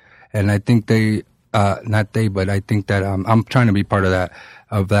that. And I think but I think that I'm trying to be part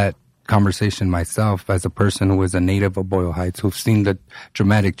of that conversation myself as a person who is a native of Boyle Heights, who've seen the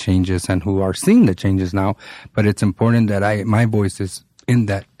dramatic changes and who are seeing the changes now. But it's important that my voice is in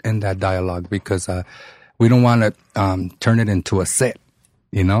that dialogue, because we don't want to turn it into a set,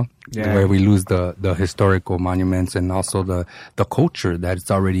 where we lose the historical monuments and also the culture that's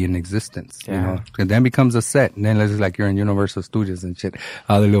already in existence, and then becomes a set. And then it's like you're in Universal Studios and shit,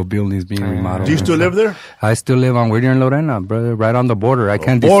 all the little buildings being remodeled. Do you still live there? I still live on Whittier and Lorena, brother, right on the border. I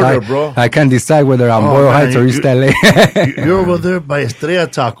can't border, decide, bro. I can't decide whether I'm Boyle Heights or East LA. You're over there by Estrella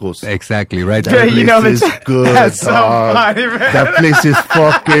Tacos. Exactly, right That there. place is good, That's so dog. funny, man. That place is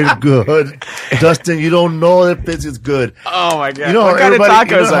fucking good. Dustin, you don't know that place is good. Oh my god! You know, what kind of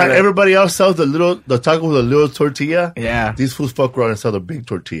tacos how are they? everybody else sells the taco with a little tortilla? Yeah. These fools fuck around and sell the big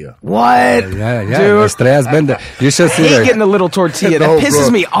tortilla. What? Yeah, Dude. Estrella's been there. You should I see hate her. getting the little tortilla. No, That pisses bro.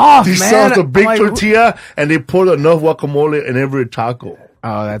 me off, He man. sells the big I'm like, tortilla and they pour enough guacamole in every taco.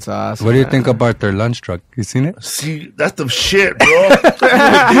 Oh, that's awesome. What do you think about their lunch truck? You seen it? See, that's the shit, bro.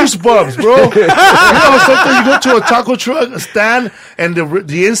 Goosebumps, bro. You know, sometimes you go to a taco truck stand and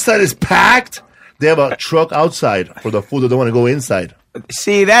the inside is packed. They have a truck outside for the food that don't want to go inside.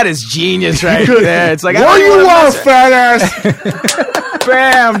 See, that is genius right there. It's like, What do you want, fat ass?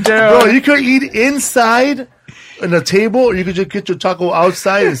 Bam, dude. Bro, you could eat inside on a table, or you could just get your taco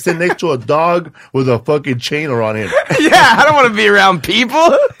outside and sit next to a dog with a fucking chain around him. Yeah, I don't want to be around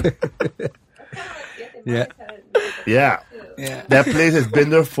people. Yeah. Yeah. That place has been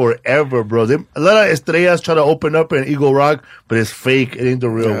there forever, bro. A lot of estrellas try to open up in Eagle Rock, but it's fake. It ain't the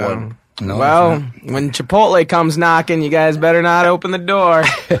real one. No, Well, it's when Chipotle comes knocking, you guys better not open the door.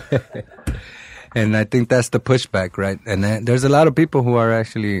 not. And I think that's the pushback, right? And then there's a lot of people who are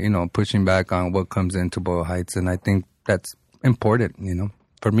actually, pushing back on what comes into Boyle Heights, and I think that's important,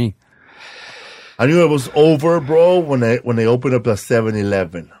 for me. I knew it was over, bro, when they opened up the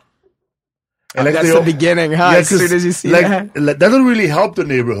 7-Eleven. And That's the beginning, huh? As soon as you see that. that doesn't really help the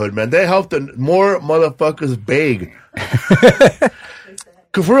neighborhood, man. That helped more motherfuckers beg.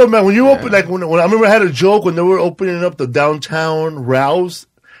 Cause for real, man, when you open, like when I remember I had a joke when they were opening up the downtown Ralph's.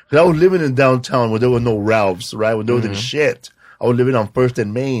 Cause I was living in downtown where there were no Ralph's, right? When there was shit. I was living on First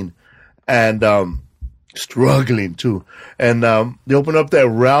and Main, and struggling too. And they opened up that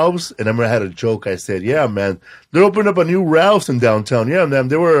Ralph's, and I remember I had a joke. I said, "Yeah, man, they're opening up a new Ralph's in downtown. Yeah, man,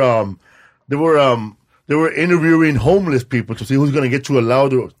 they were interviewing homeless people to see who's going to get too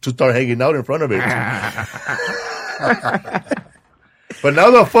allowed to start hanging out in front of it." But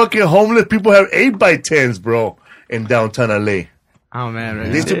now the fucking homeless people have 8x10s, bro, in downtown LA. Oh, man.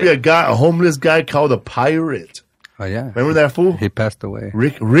 There used to be a homeless guy called the Pirate. Oh, yeah. Remember that fool? He passed away.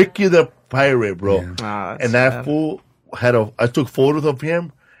 Ricky the Pirate, bro. Yeah. Oh, that's And that sad. fool I took photos of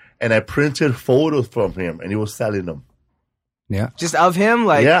him, and I printed photos from him, and he was selling them. Yeah. Just of him?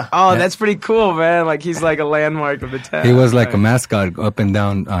 Like, Yeah. oh, Yeah. that's pretty cool, man. Like, he's like a landmark of the town. He was like a mascot up and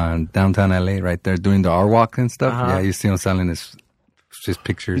down downtown LA right there doing the R Walk and stuff. Uh-huh. Yeah, you see him selling his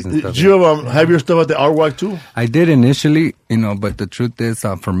pictures and stuff. Did you have your stuff at the Art Walk too? I did initially, but the truth is,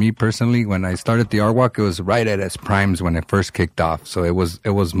 for me personally, when I started the R Walk, it was right at its primes when it first kicked off. So it was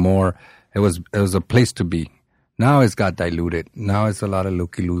a place to be. Now it's got diluted. Now it's a lot of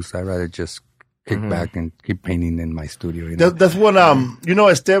looky-loose. I'd rather just kick back and keep painting in my studio. That's when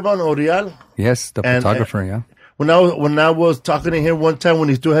Esteban Orial. Yes, the And- photographer. Yeah. When I was talking to him one time when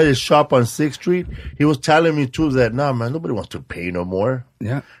he still had his shop on 6th Street, he was telling me too that man, nobody wants to pay no more.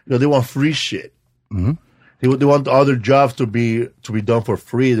 Yeah. They want free shit. Mm-hmm. They want other jobs to be done for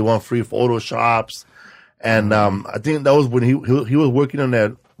free. They want free Photoshops, and I think that was when he was working on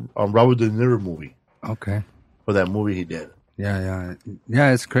that Robert De Niro movie Okay. for that movie he did. Yeah.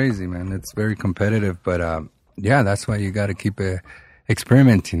 It's crazy, man. It's very competitive, but that's why you got to keep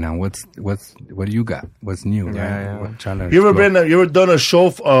experimenting now. What do you got? What's new? Right? Yeah. What, trying to You explore. ever done a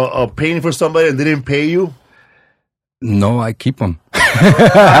show painting for somebody and they didn't pay you? No, I keep them.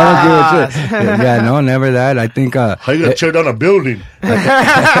 I don't give a shit. Yeah, no, never that. I think How you gonna tear down a building?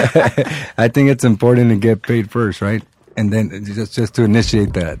 I think it's important to get paid first, right? and then just to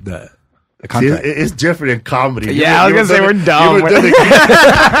initiate the See, contract. it's different in comedy. Yeah, I was gonna say we're dumb.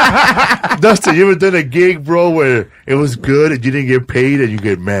 Dustin, you ever done a gig, bro, where it was good and you didn't get paid and you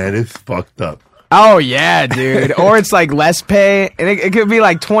get mad? It's fucked up. Oh yeah, dude. Or it's like less pay, and it could be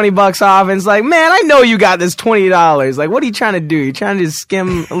like $20 off, and it's like, man, I know you got this $20. Like, what are you trying to do? You trying to just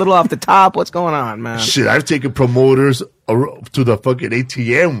skim a little off the top? What's going on, man? Shit, I've taken promoters to the fucking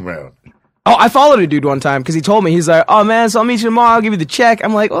ATM, man. Oh, I followed a dude one time because he told me, he's like, oh man, so I'll meet you tomorrow. I'll give you the check.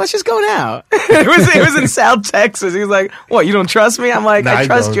 I'm like, well, let's just go now. it was in South Texas. He was like, what? You don't trust me? I'm like, Nah, I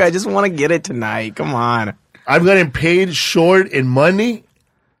trust don't. you. I just want to get it tonight. Come on. I've gotten paid short in money,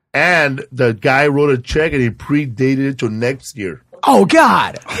 and the guy wrote a check and he predated it to next year. Oh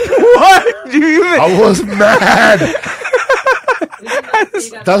God. What? Do you even? I was mad.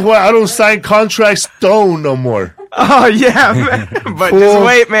 That's why I don't sign contracts stone no more. Oh yeah, man. But Fool. just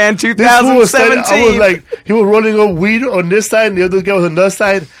wait, man. This fool was saying, 2017. I was like, he was rolling up weed on this side, and the other guy was on that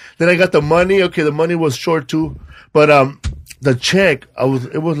side. Then I got the money. Okay, the money was short too, but the check,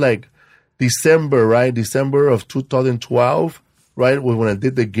 it was like December, right? December of 2012, right? When I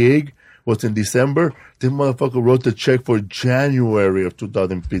did the gig, was in December. This motherfucker wrote the check for January of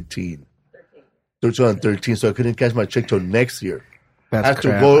 2015. 2013, so I couldn't catch my check till next year. That's I had to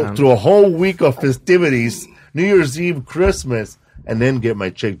crap, go man. through a whole week of festivities, New Year's Eve, Christmas, and then get my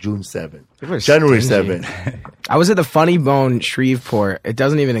check June 7th. were January stingy. 7th. I was at the Funny Bone Shreveport. It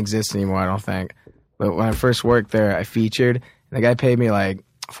doesn't even exist anymore, I don't think. But when I first worked there, I featured, and the guy paid me like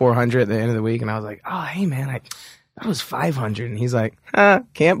 $400 at the end of the week, and I was like, oh, hey man, that was $500, and he's like,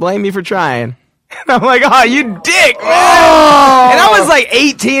 can't blame me for trying. And I'm like, oh, you dick, man. And I was like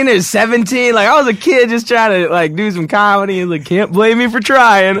 18 or 17. Like, I was a kid just trying to, like, do some comedy. He's like, can't blame me for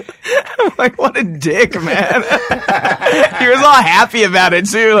trying. I'm like, what a dick, man. He was all happy about it,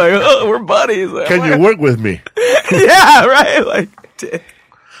 too. Like, oh, we're buddies. Like, Can you work with me? yeah, right? Like, dick.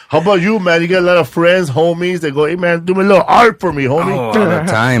 How about you, man? You got a lot of friends, homies that go, hey, man, do me a little art for me, homie. All the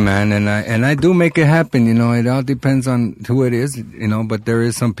time, man, and I do make it happen. You know, it all depends on who it is. You know, but there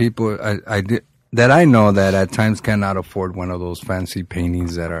is some people that I know that at times cannot afford one of those fancy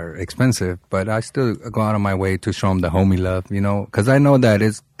paintings that are expensive, but I still go out of my way to show them the homie love, you know, because I know that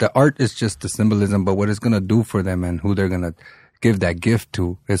the art is just the symbolism, but what it's going to do for them and who they're going to give that gift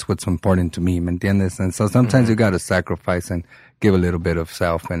to is what's important to me, ¿me entiendes? And so sometimes you got to sacrifice and give a little bit of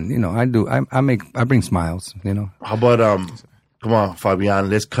self, and, you know, I bring smiles, you know. How about, come on, Fabian,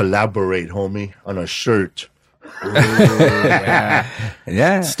 let's collaborate, homie, on a shirt.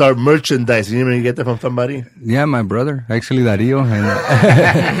 Yeah. Start merchandising. You gonna get that from somebody? Yeah, my brother, actually, Darío.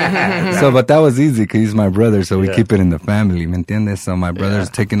 And so, but that was easy because he's my brother, so we keep it in the family, ¿me entiendes? So my brother's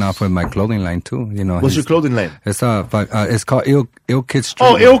taking off with my clothing line too. You know, What's your clothing line? It's called Ill Kids Street.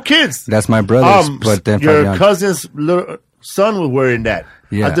 Oh, Ill Kids. That's my brother's. But then your Fabian- cousin's son was wearing that.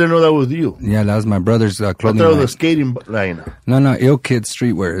 Yeah. I didn't know that was you. Yeah, that was my brother's I clothing thought it was line. a skating line. No, Ill Kids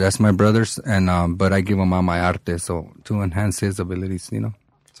Streetwear. That's my brother's, and but I give him all my arte, so to enhance his abilities, you know.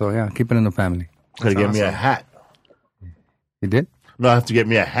 So yeah, keep it in the family. Gotta get me a hat. You did? No, I have to get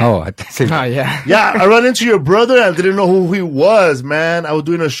me a hat. Oh, I think. Oh, yeah. Yeah, I run into your brother. I didn't know who he was, man. I was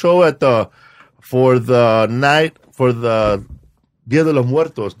doing a show for the Dia de los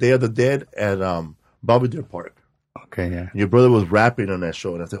Muertos, Day of the Dead, at Belvedere Park. Okay, yeah. Your brother was rapping on that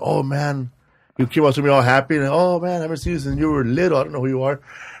show, and I said, "Oh man," he came up to me all happy, and "Oh man, I haven't seen you since you were little. I don't know who you are,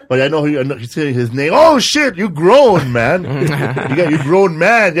 but I know he said his name. Oh shit, you grown, man. you grown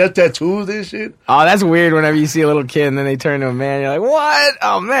man. You have tattoos and shit. Oh, that's weird whenever you see a little kid and then they turn to a man. You're like, what?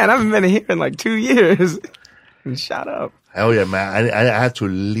 Oh, man, I haven't been here in like 2 years. Shut up. Hell yeah, man. I had to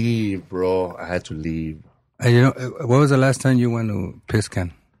leave, bro. I had to leave. Hey, you know, what was the last time you went to Piss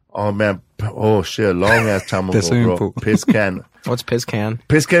Can? Oh man. Oh shit, long ass time The ago, swimming bro. pool. Piss Can. What's piss can?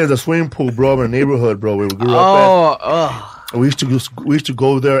 Piss Can is a swimming pool, bro, in a neighborhood, bro. Where we grew up Oh, ugh. at. And we used to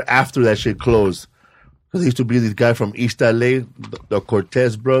go there after that shit closed. Because there used to be this guy from East LA, the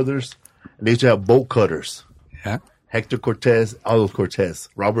Cortez brothers. And they used to have boat cutters. Yeah. Hector Cortez, Aldo Cortez,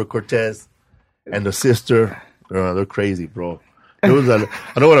 Robert Cortez, and the sister. They're crazy, bro. There was I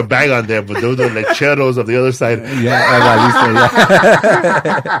don't want to bang on them, but those are like cheros of the other side. Yeah.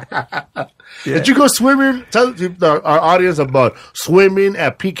 Did you go swimming? Tell our audience about swimming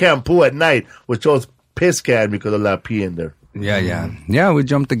at Pecan Pool at night, which was piss can because of a lot of pee in there. Yeah, we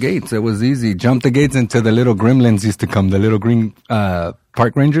jumped the gates. It was easy. Jumped the gates until the little gremlins used to come, the little green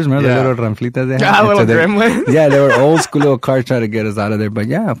park rangers. Remember Yeah. the little ranflitas they had? Ah, little Until they- gremlins. Yeah, they were old school little cars trying to get us out of there. But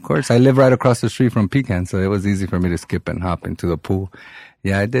yeah, of course. I live right across the street from Pecan, so it was easy for me to skip and hop into the pool.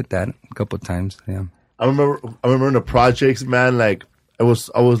 Yeah, I did that a couple of times. Yeah. I remember in the projects, man, like I was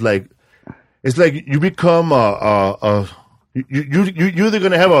like It's like you become you're either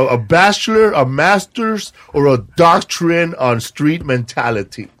going to have a bachelor, a master's, or a doctorate on street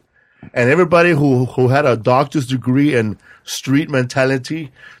mentality. And everybody who had a doctor's degree in street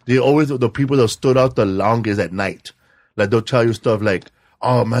mentality, they always the people that stood out the longest at night. Like they'll tell you stuff like,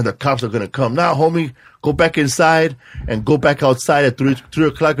 "Oh man, the cops are gonna come now, homie. Go back inside and go back outside at 3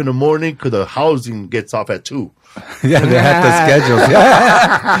 o'clock in the morning because the housing gets off at 2." Yeah, they had the schedules.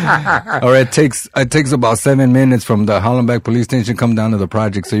 Yeah. Or it takes about 7 minutes from the Hollenbeck police station come down to the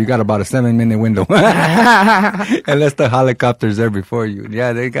project, so you got about a 7-minute window. Unless the helicopter's there before you.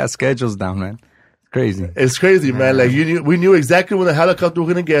 Yeah, they got schedules down, man. Crazy. It's crazy, man. Like we knew exactly when the helicopter was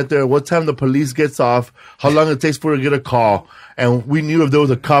gonna get there, what time the police gets off, how long it takes for to get a call, and we knew if there was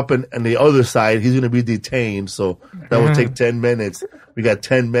a cop on the other side, he's gonna be detained. So that would take 10 minutes. We got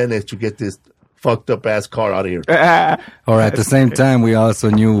 10 minutes to get this fucked up ass car out of here. Or at the same time, we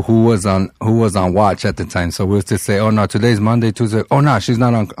also knew who was on watch at the time. So we used to say, "Oh no, today's Monday, Tuesday. Oh no, she's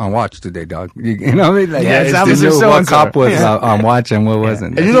not on watch today, dog." You know what I mean? Like, Yeah, it's they Officer knew what so-and-so. cop was on watch and what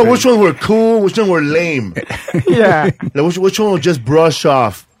wasn't. And you know which ones were cool, which ones were lame. Yeah. Like which one was just brush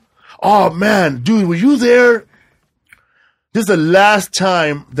off. Oh man, dude, were you there? This is the last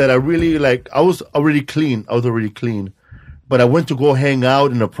time that I really I was already clean. But I went to go hang out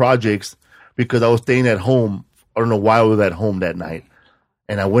in the projects because I was staying at home. I don't know why I was at home that night.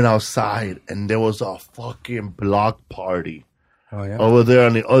 And I went outside and there was a fucking block party. Oh yeah. Over there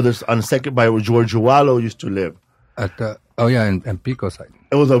on the second by where George Wallo used to live. At the in Pico side.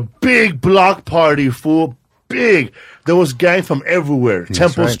 It was a big block party, full big. There was gangs from everywhere.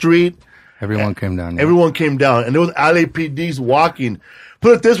 Temple right. Street. Everyone came down. Yeah. Everyone came down. And there was LAPDs walking.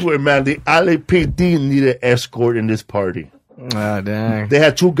 Put it this way, man. The LAPD needed escort in this party. Oh, dang. They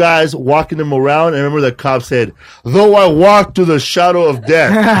had 2 guys walking them around. And remember the cop said, "Though I walk through the shadow of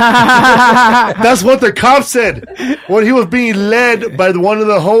death." That's what the cop said when he was being led by one of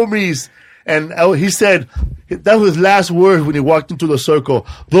the homies. And he said, that was his last word when he walked into the circle.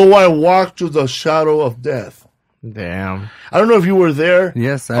 "Though I walk through the shadow of death." Damn. I don't know if you were there.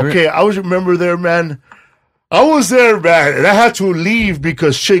 Yes. I always remember there, man. I was there, man, and I had to leave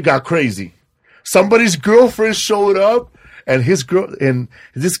because shit got crazy. Somebody's girlfriend showed up, and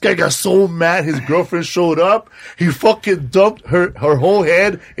this guy got so mad his girlfriend showed up, he fucking dumped her whole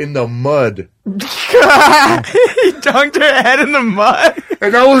head in the mud. He dunked her head in the mud.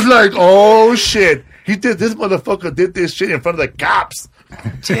 And I was like, oh shit. This motherfucker did this shit in front of the cops.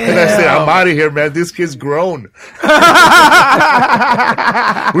 And I said, "I'm out of here, man. This kid's grown."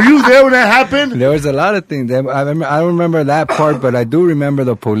 Were you there when that happened? There was a lot of things. I don't remember that part, but I do remember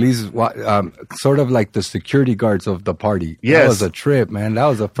the police, sort of like the security guards of the party. Yes. That was a trip, man. That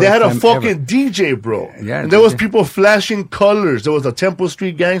was the first They had a time fucking ever. DJ, bro. Yeah, and there was DJ. people flashing colors. There was a Temple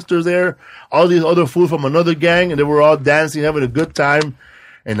Street gangster there. All these other fools from another gang, and they were all dancing, having a good time.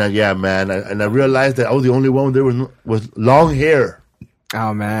 And yeah, man. I realized that I was the only one there with long hair.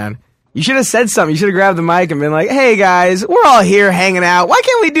 Oh, man. You should have said something. You should have grabbed the mic and been like, "Hey, guys, we're all here hanging out. Why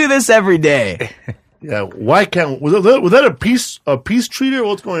can't we do this every day?" Yeah, why can't was that a peace treaty or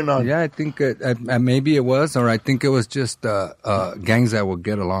what's going on? Yeah, I think maybe it was, or I think it was just gangs that would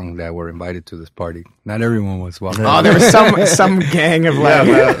get along that were invited to this party. Not everyone was welcome. Oh, there was some gang of Yeah, like,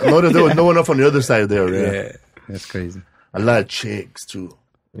 man. Notice there was no one up on the other side there. Yeah, that's crazy. A lot of chicks too.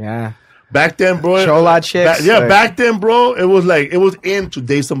 yeah. Back then, bro. Chola chicks. Back then, bro. It was in to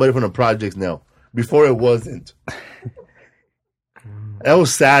date somebody from the projects now. Before it wasn't. That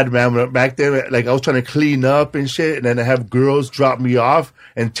was sad, man. Back then, I was trying to clean up and shit, and then I have girls drop me off,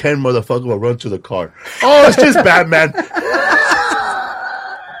 and 10 motherfuckers will run to the car. Oh, it's just bad, man.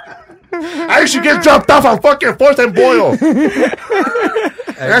 I should get dropped off on fucking 4th and Boyle.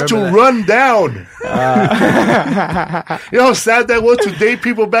 I had to run down. You know how sad that was to date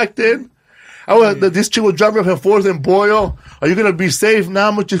people back then? This chick would drop me off on 4th and Boyle. Are you going to be safe? Now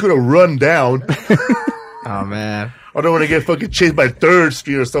I'm just going to run down. Oh, man. I don't want to get fucking chased by 3rd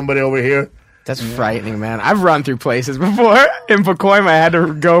Street or somebody over here. That's frightening, man. I've run through places before. In Pacoima, I had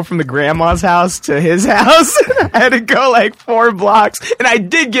to go from the grandma's house to his house. I had to go 4 blocks, and I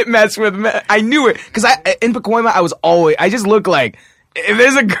did get messed with. I knew it because in Pacoima, I just look like, if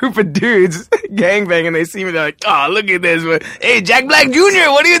there's a group of dudes gangbanging, they see me, they're like, "Oh, look at this! Hey, Jack Black Jr.,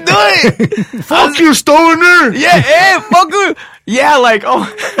 what are you doing?" Fuck you, stoner! Yeah, hey, fuck you. Yeah,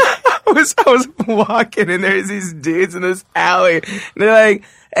 I was walking, and there's these dudes in this alley, and they're like,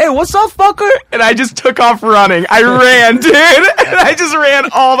 "Hey, what's up, fucker?" And I just took off running. I ran, dude. And I just ran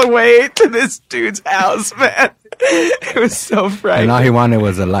all the way to this dude's house, man. It was so frightening. And all he wanted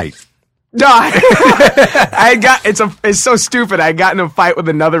was a light. No, I got it's so stupid. I got in a fight with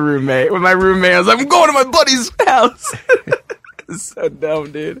another roommate. With my roommate, I was like, I'm going to my buddy's house. It's so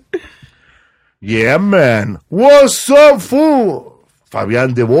dumb, dude. Yeah, man. What's up, fool?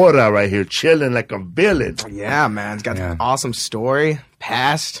 Fabian Debora right here, chilling like a villain. Yeah, man. It's got an awesome story.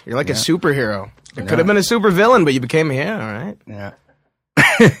 Past. You're like a superhero. You could have been a super villain, but you became all right. Yeah.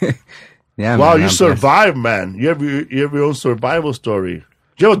 Yeah. Wow, man, you I'm survived, man. You have your own survival story.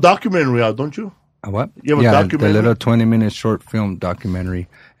 You have a documentary out, don't you? A what? You have a documentary? The little 20-minute short film documentary.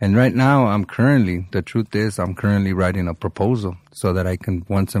 And right now, the truth is, I'm currently writing a proposal so that I can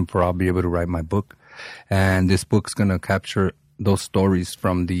once and for all be able to write my book. And this book's going to capture those stories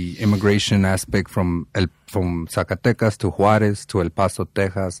from the immigration aspect from Zacatecas to Juarez to El Paso,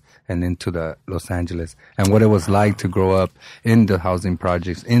 Texas, and into the Los Angeles, and what it was like to grow up in the housing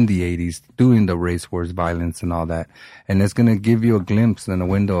projects in the 80s, doing the race wars, violence, and all that. And it's going to give you a glimpse and a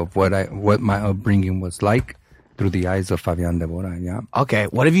window of what my upbringing was like through the eyes of Fabian Debora. Yeah. Okay,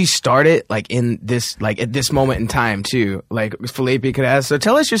 what have you started at this moment in time too? Like Felipe could ask, so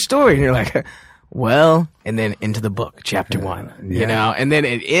tell us your story, and you're like, well, and then into the book, chapter 1, you know, and then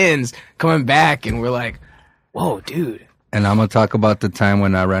it ends coming back, and we're like, whoa, dude. And I'm gonna talk about the time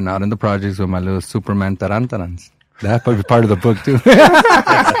when I ran out in the projects with my little Superman tarantarans. That's probably part of the book too.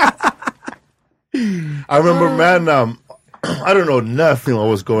 I remember, man, I don't know nothing what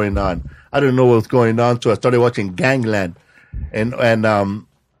was going on. I didn't know what was going on until I started watching Gangland. And cause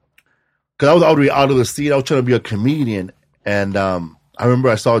I was already out of the scene. I was trying to be a comedian. And, I remember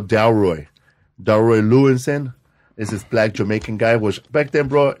I saw Delroy Lewinson is this black Jamaican guy, which back then,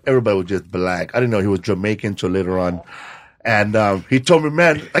 bro, everybody was just black. I didn't know he was Jamaican till later on. And he told me,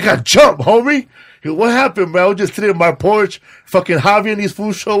 man, I got jumped, homie. He goes, what happened, man? I was just sitting on my porch. Fucking Javi and these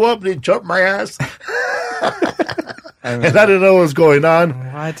fools show up and they jump my ass. And I didn't know what was going on.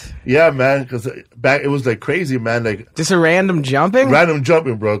 What? Yeah, man, because back it was like crazy, man. Like just a random jumping? Random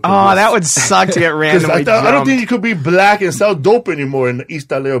jumping, bro. Oh, that would suck to get randomly jumped. I don't think you could be black and sell dope anymore in East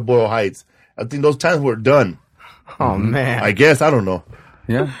LA or Boyle Heights. I think those times were done. Oh, man. I guess. I don't know.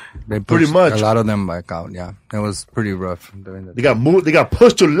 Yeah. They Pretty pushed much. a lot of them back out. Yeah. It was pretty rough during the They got moved. They got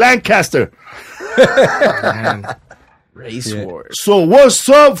pushed to Lancaster. Man. Race wars. So what's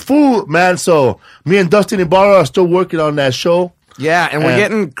up, fool, man? So me and Dustin Ibarra are still working on that show. Yeah, and we're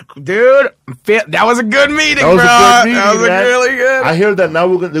getting, dude, that was a good meeting, That was bro. a good meeting, That was man. really good. I hear that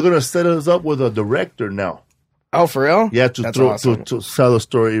now they're gonna set us up with a director now. Oh, for real? Yeah, That's awesome. to sell the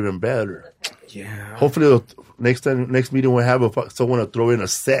story even better. Yeah. Hopefully, next meeting we'll have someone to throw in a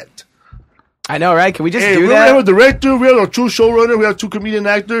set. I know, right? Can we just Hey, do we that? have a director, we have a true showrunner, we have 2 comedian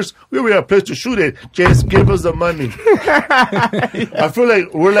actors. We already have a place to shoot it. Just give us the money. I feel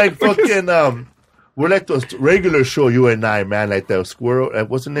like we're like fucking we're like the regular show, you and I, man, like the squirrel.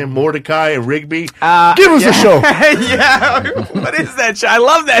 What's the name? Mordecai and Rigby. Give us a show. Yeah. What is that show? I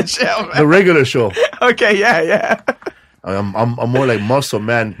love that show, man. The regular show. Okay, yeah. I'm more like Muscle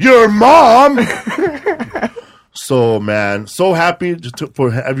Man. Your mom. So, man, so happy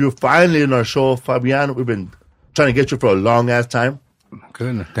for have you finally in our show, Fabian. We've been trying to get you for a long ass time.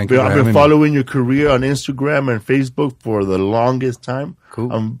 Good. Thank you. I've been following your career on Instagram and Facebook for the longest time. Cool.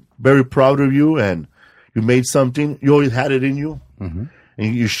 I'm very proud of you, and you made something. You always had it in you, and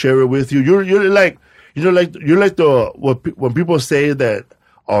you share it with you. You're like the when people say that,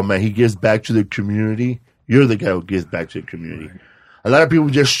 oh man, he gives back to the community. You're the guy who gives back to the community. Right. A lot of people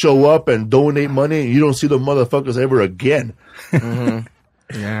just show up and donate money, and you don't see the motherfuckers ever again.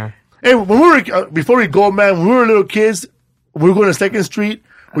 Yeah. Hey, when we were before we go, man, when we were little kids, we were going to 2nd Street.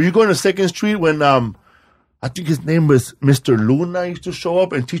 Were you going to 2nd Street when I think his name was Mr. Luna used to show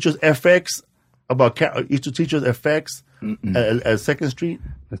up and teach us FX used to teach us FX at 2nd Street?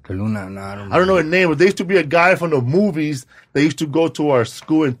 Mr. Luna, no, I don't know his name, but there used to be a guy from the movies that used to go to our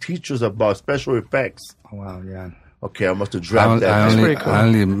school and teach us about special effects. Oh, wow, yeah. Okay, I must have dropped that. I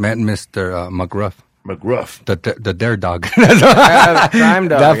only met Mr. McGruff. The dare dog. The crime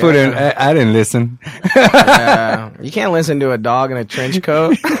dog. That foot I didn't listen. You can't listen to a dog in a trench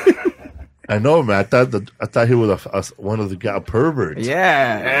coat. I know, man. I thought he was one of the guy perverts.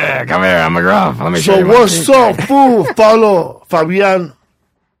 Yeah. Come here, I'm McGruff. Let me show So you. what's up, fool? Follow Fabian.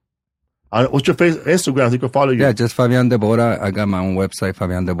 What's your Instagram? So you can follow you. Yeah, just Fabian Debora. I got my own website,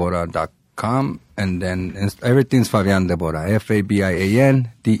 fabiandebora.com, and then everything's Fabian Debora, Fabian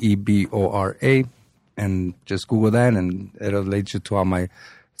Debora, and just Google that, and it'll lead you to all my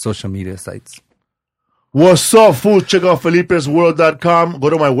social media sites. What's up, fool? Check out Felipe'sWorld.com. Go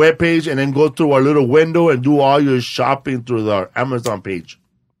to my webpage and then go through our little window and do all your shopping through our Amazon page.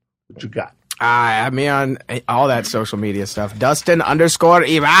 What you got? Have me on all that social media stuff. Dustin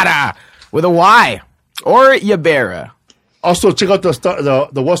 _ Ibarra with a Y. Or Yabera. Also, check out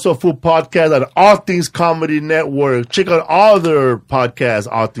the What's Up Food podcast on All Things Comedy Network. Check out all their podcasts,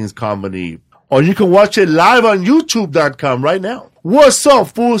 All Things Comedy. Or you can watch it live on YouTube.com right now. What's up,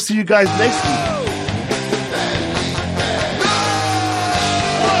 fool? See you guys next week.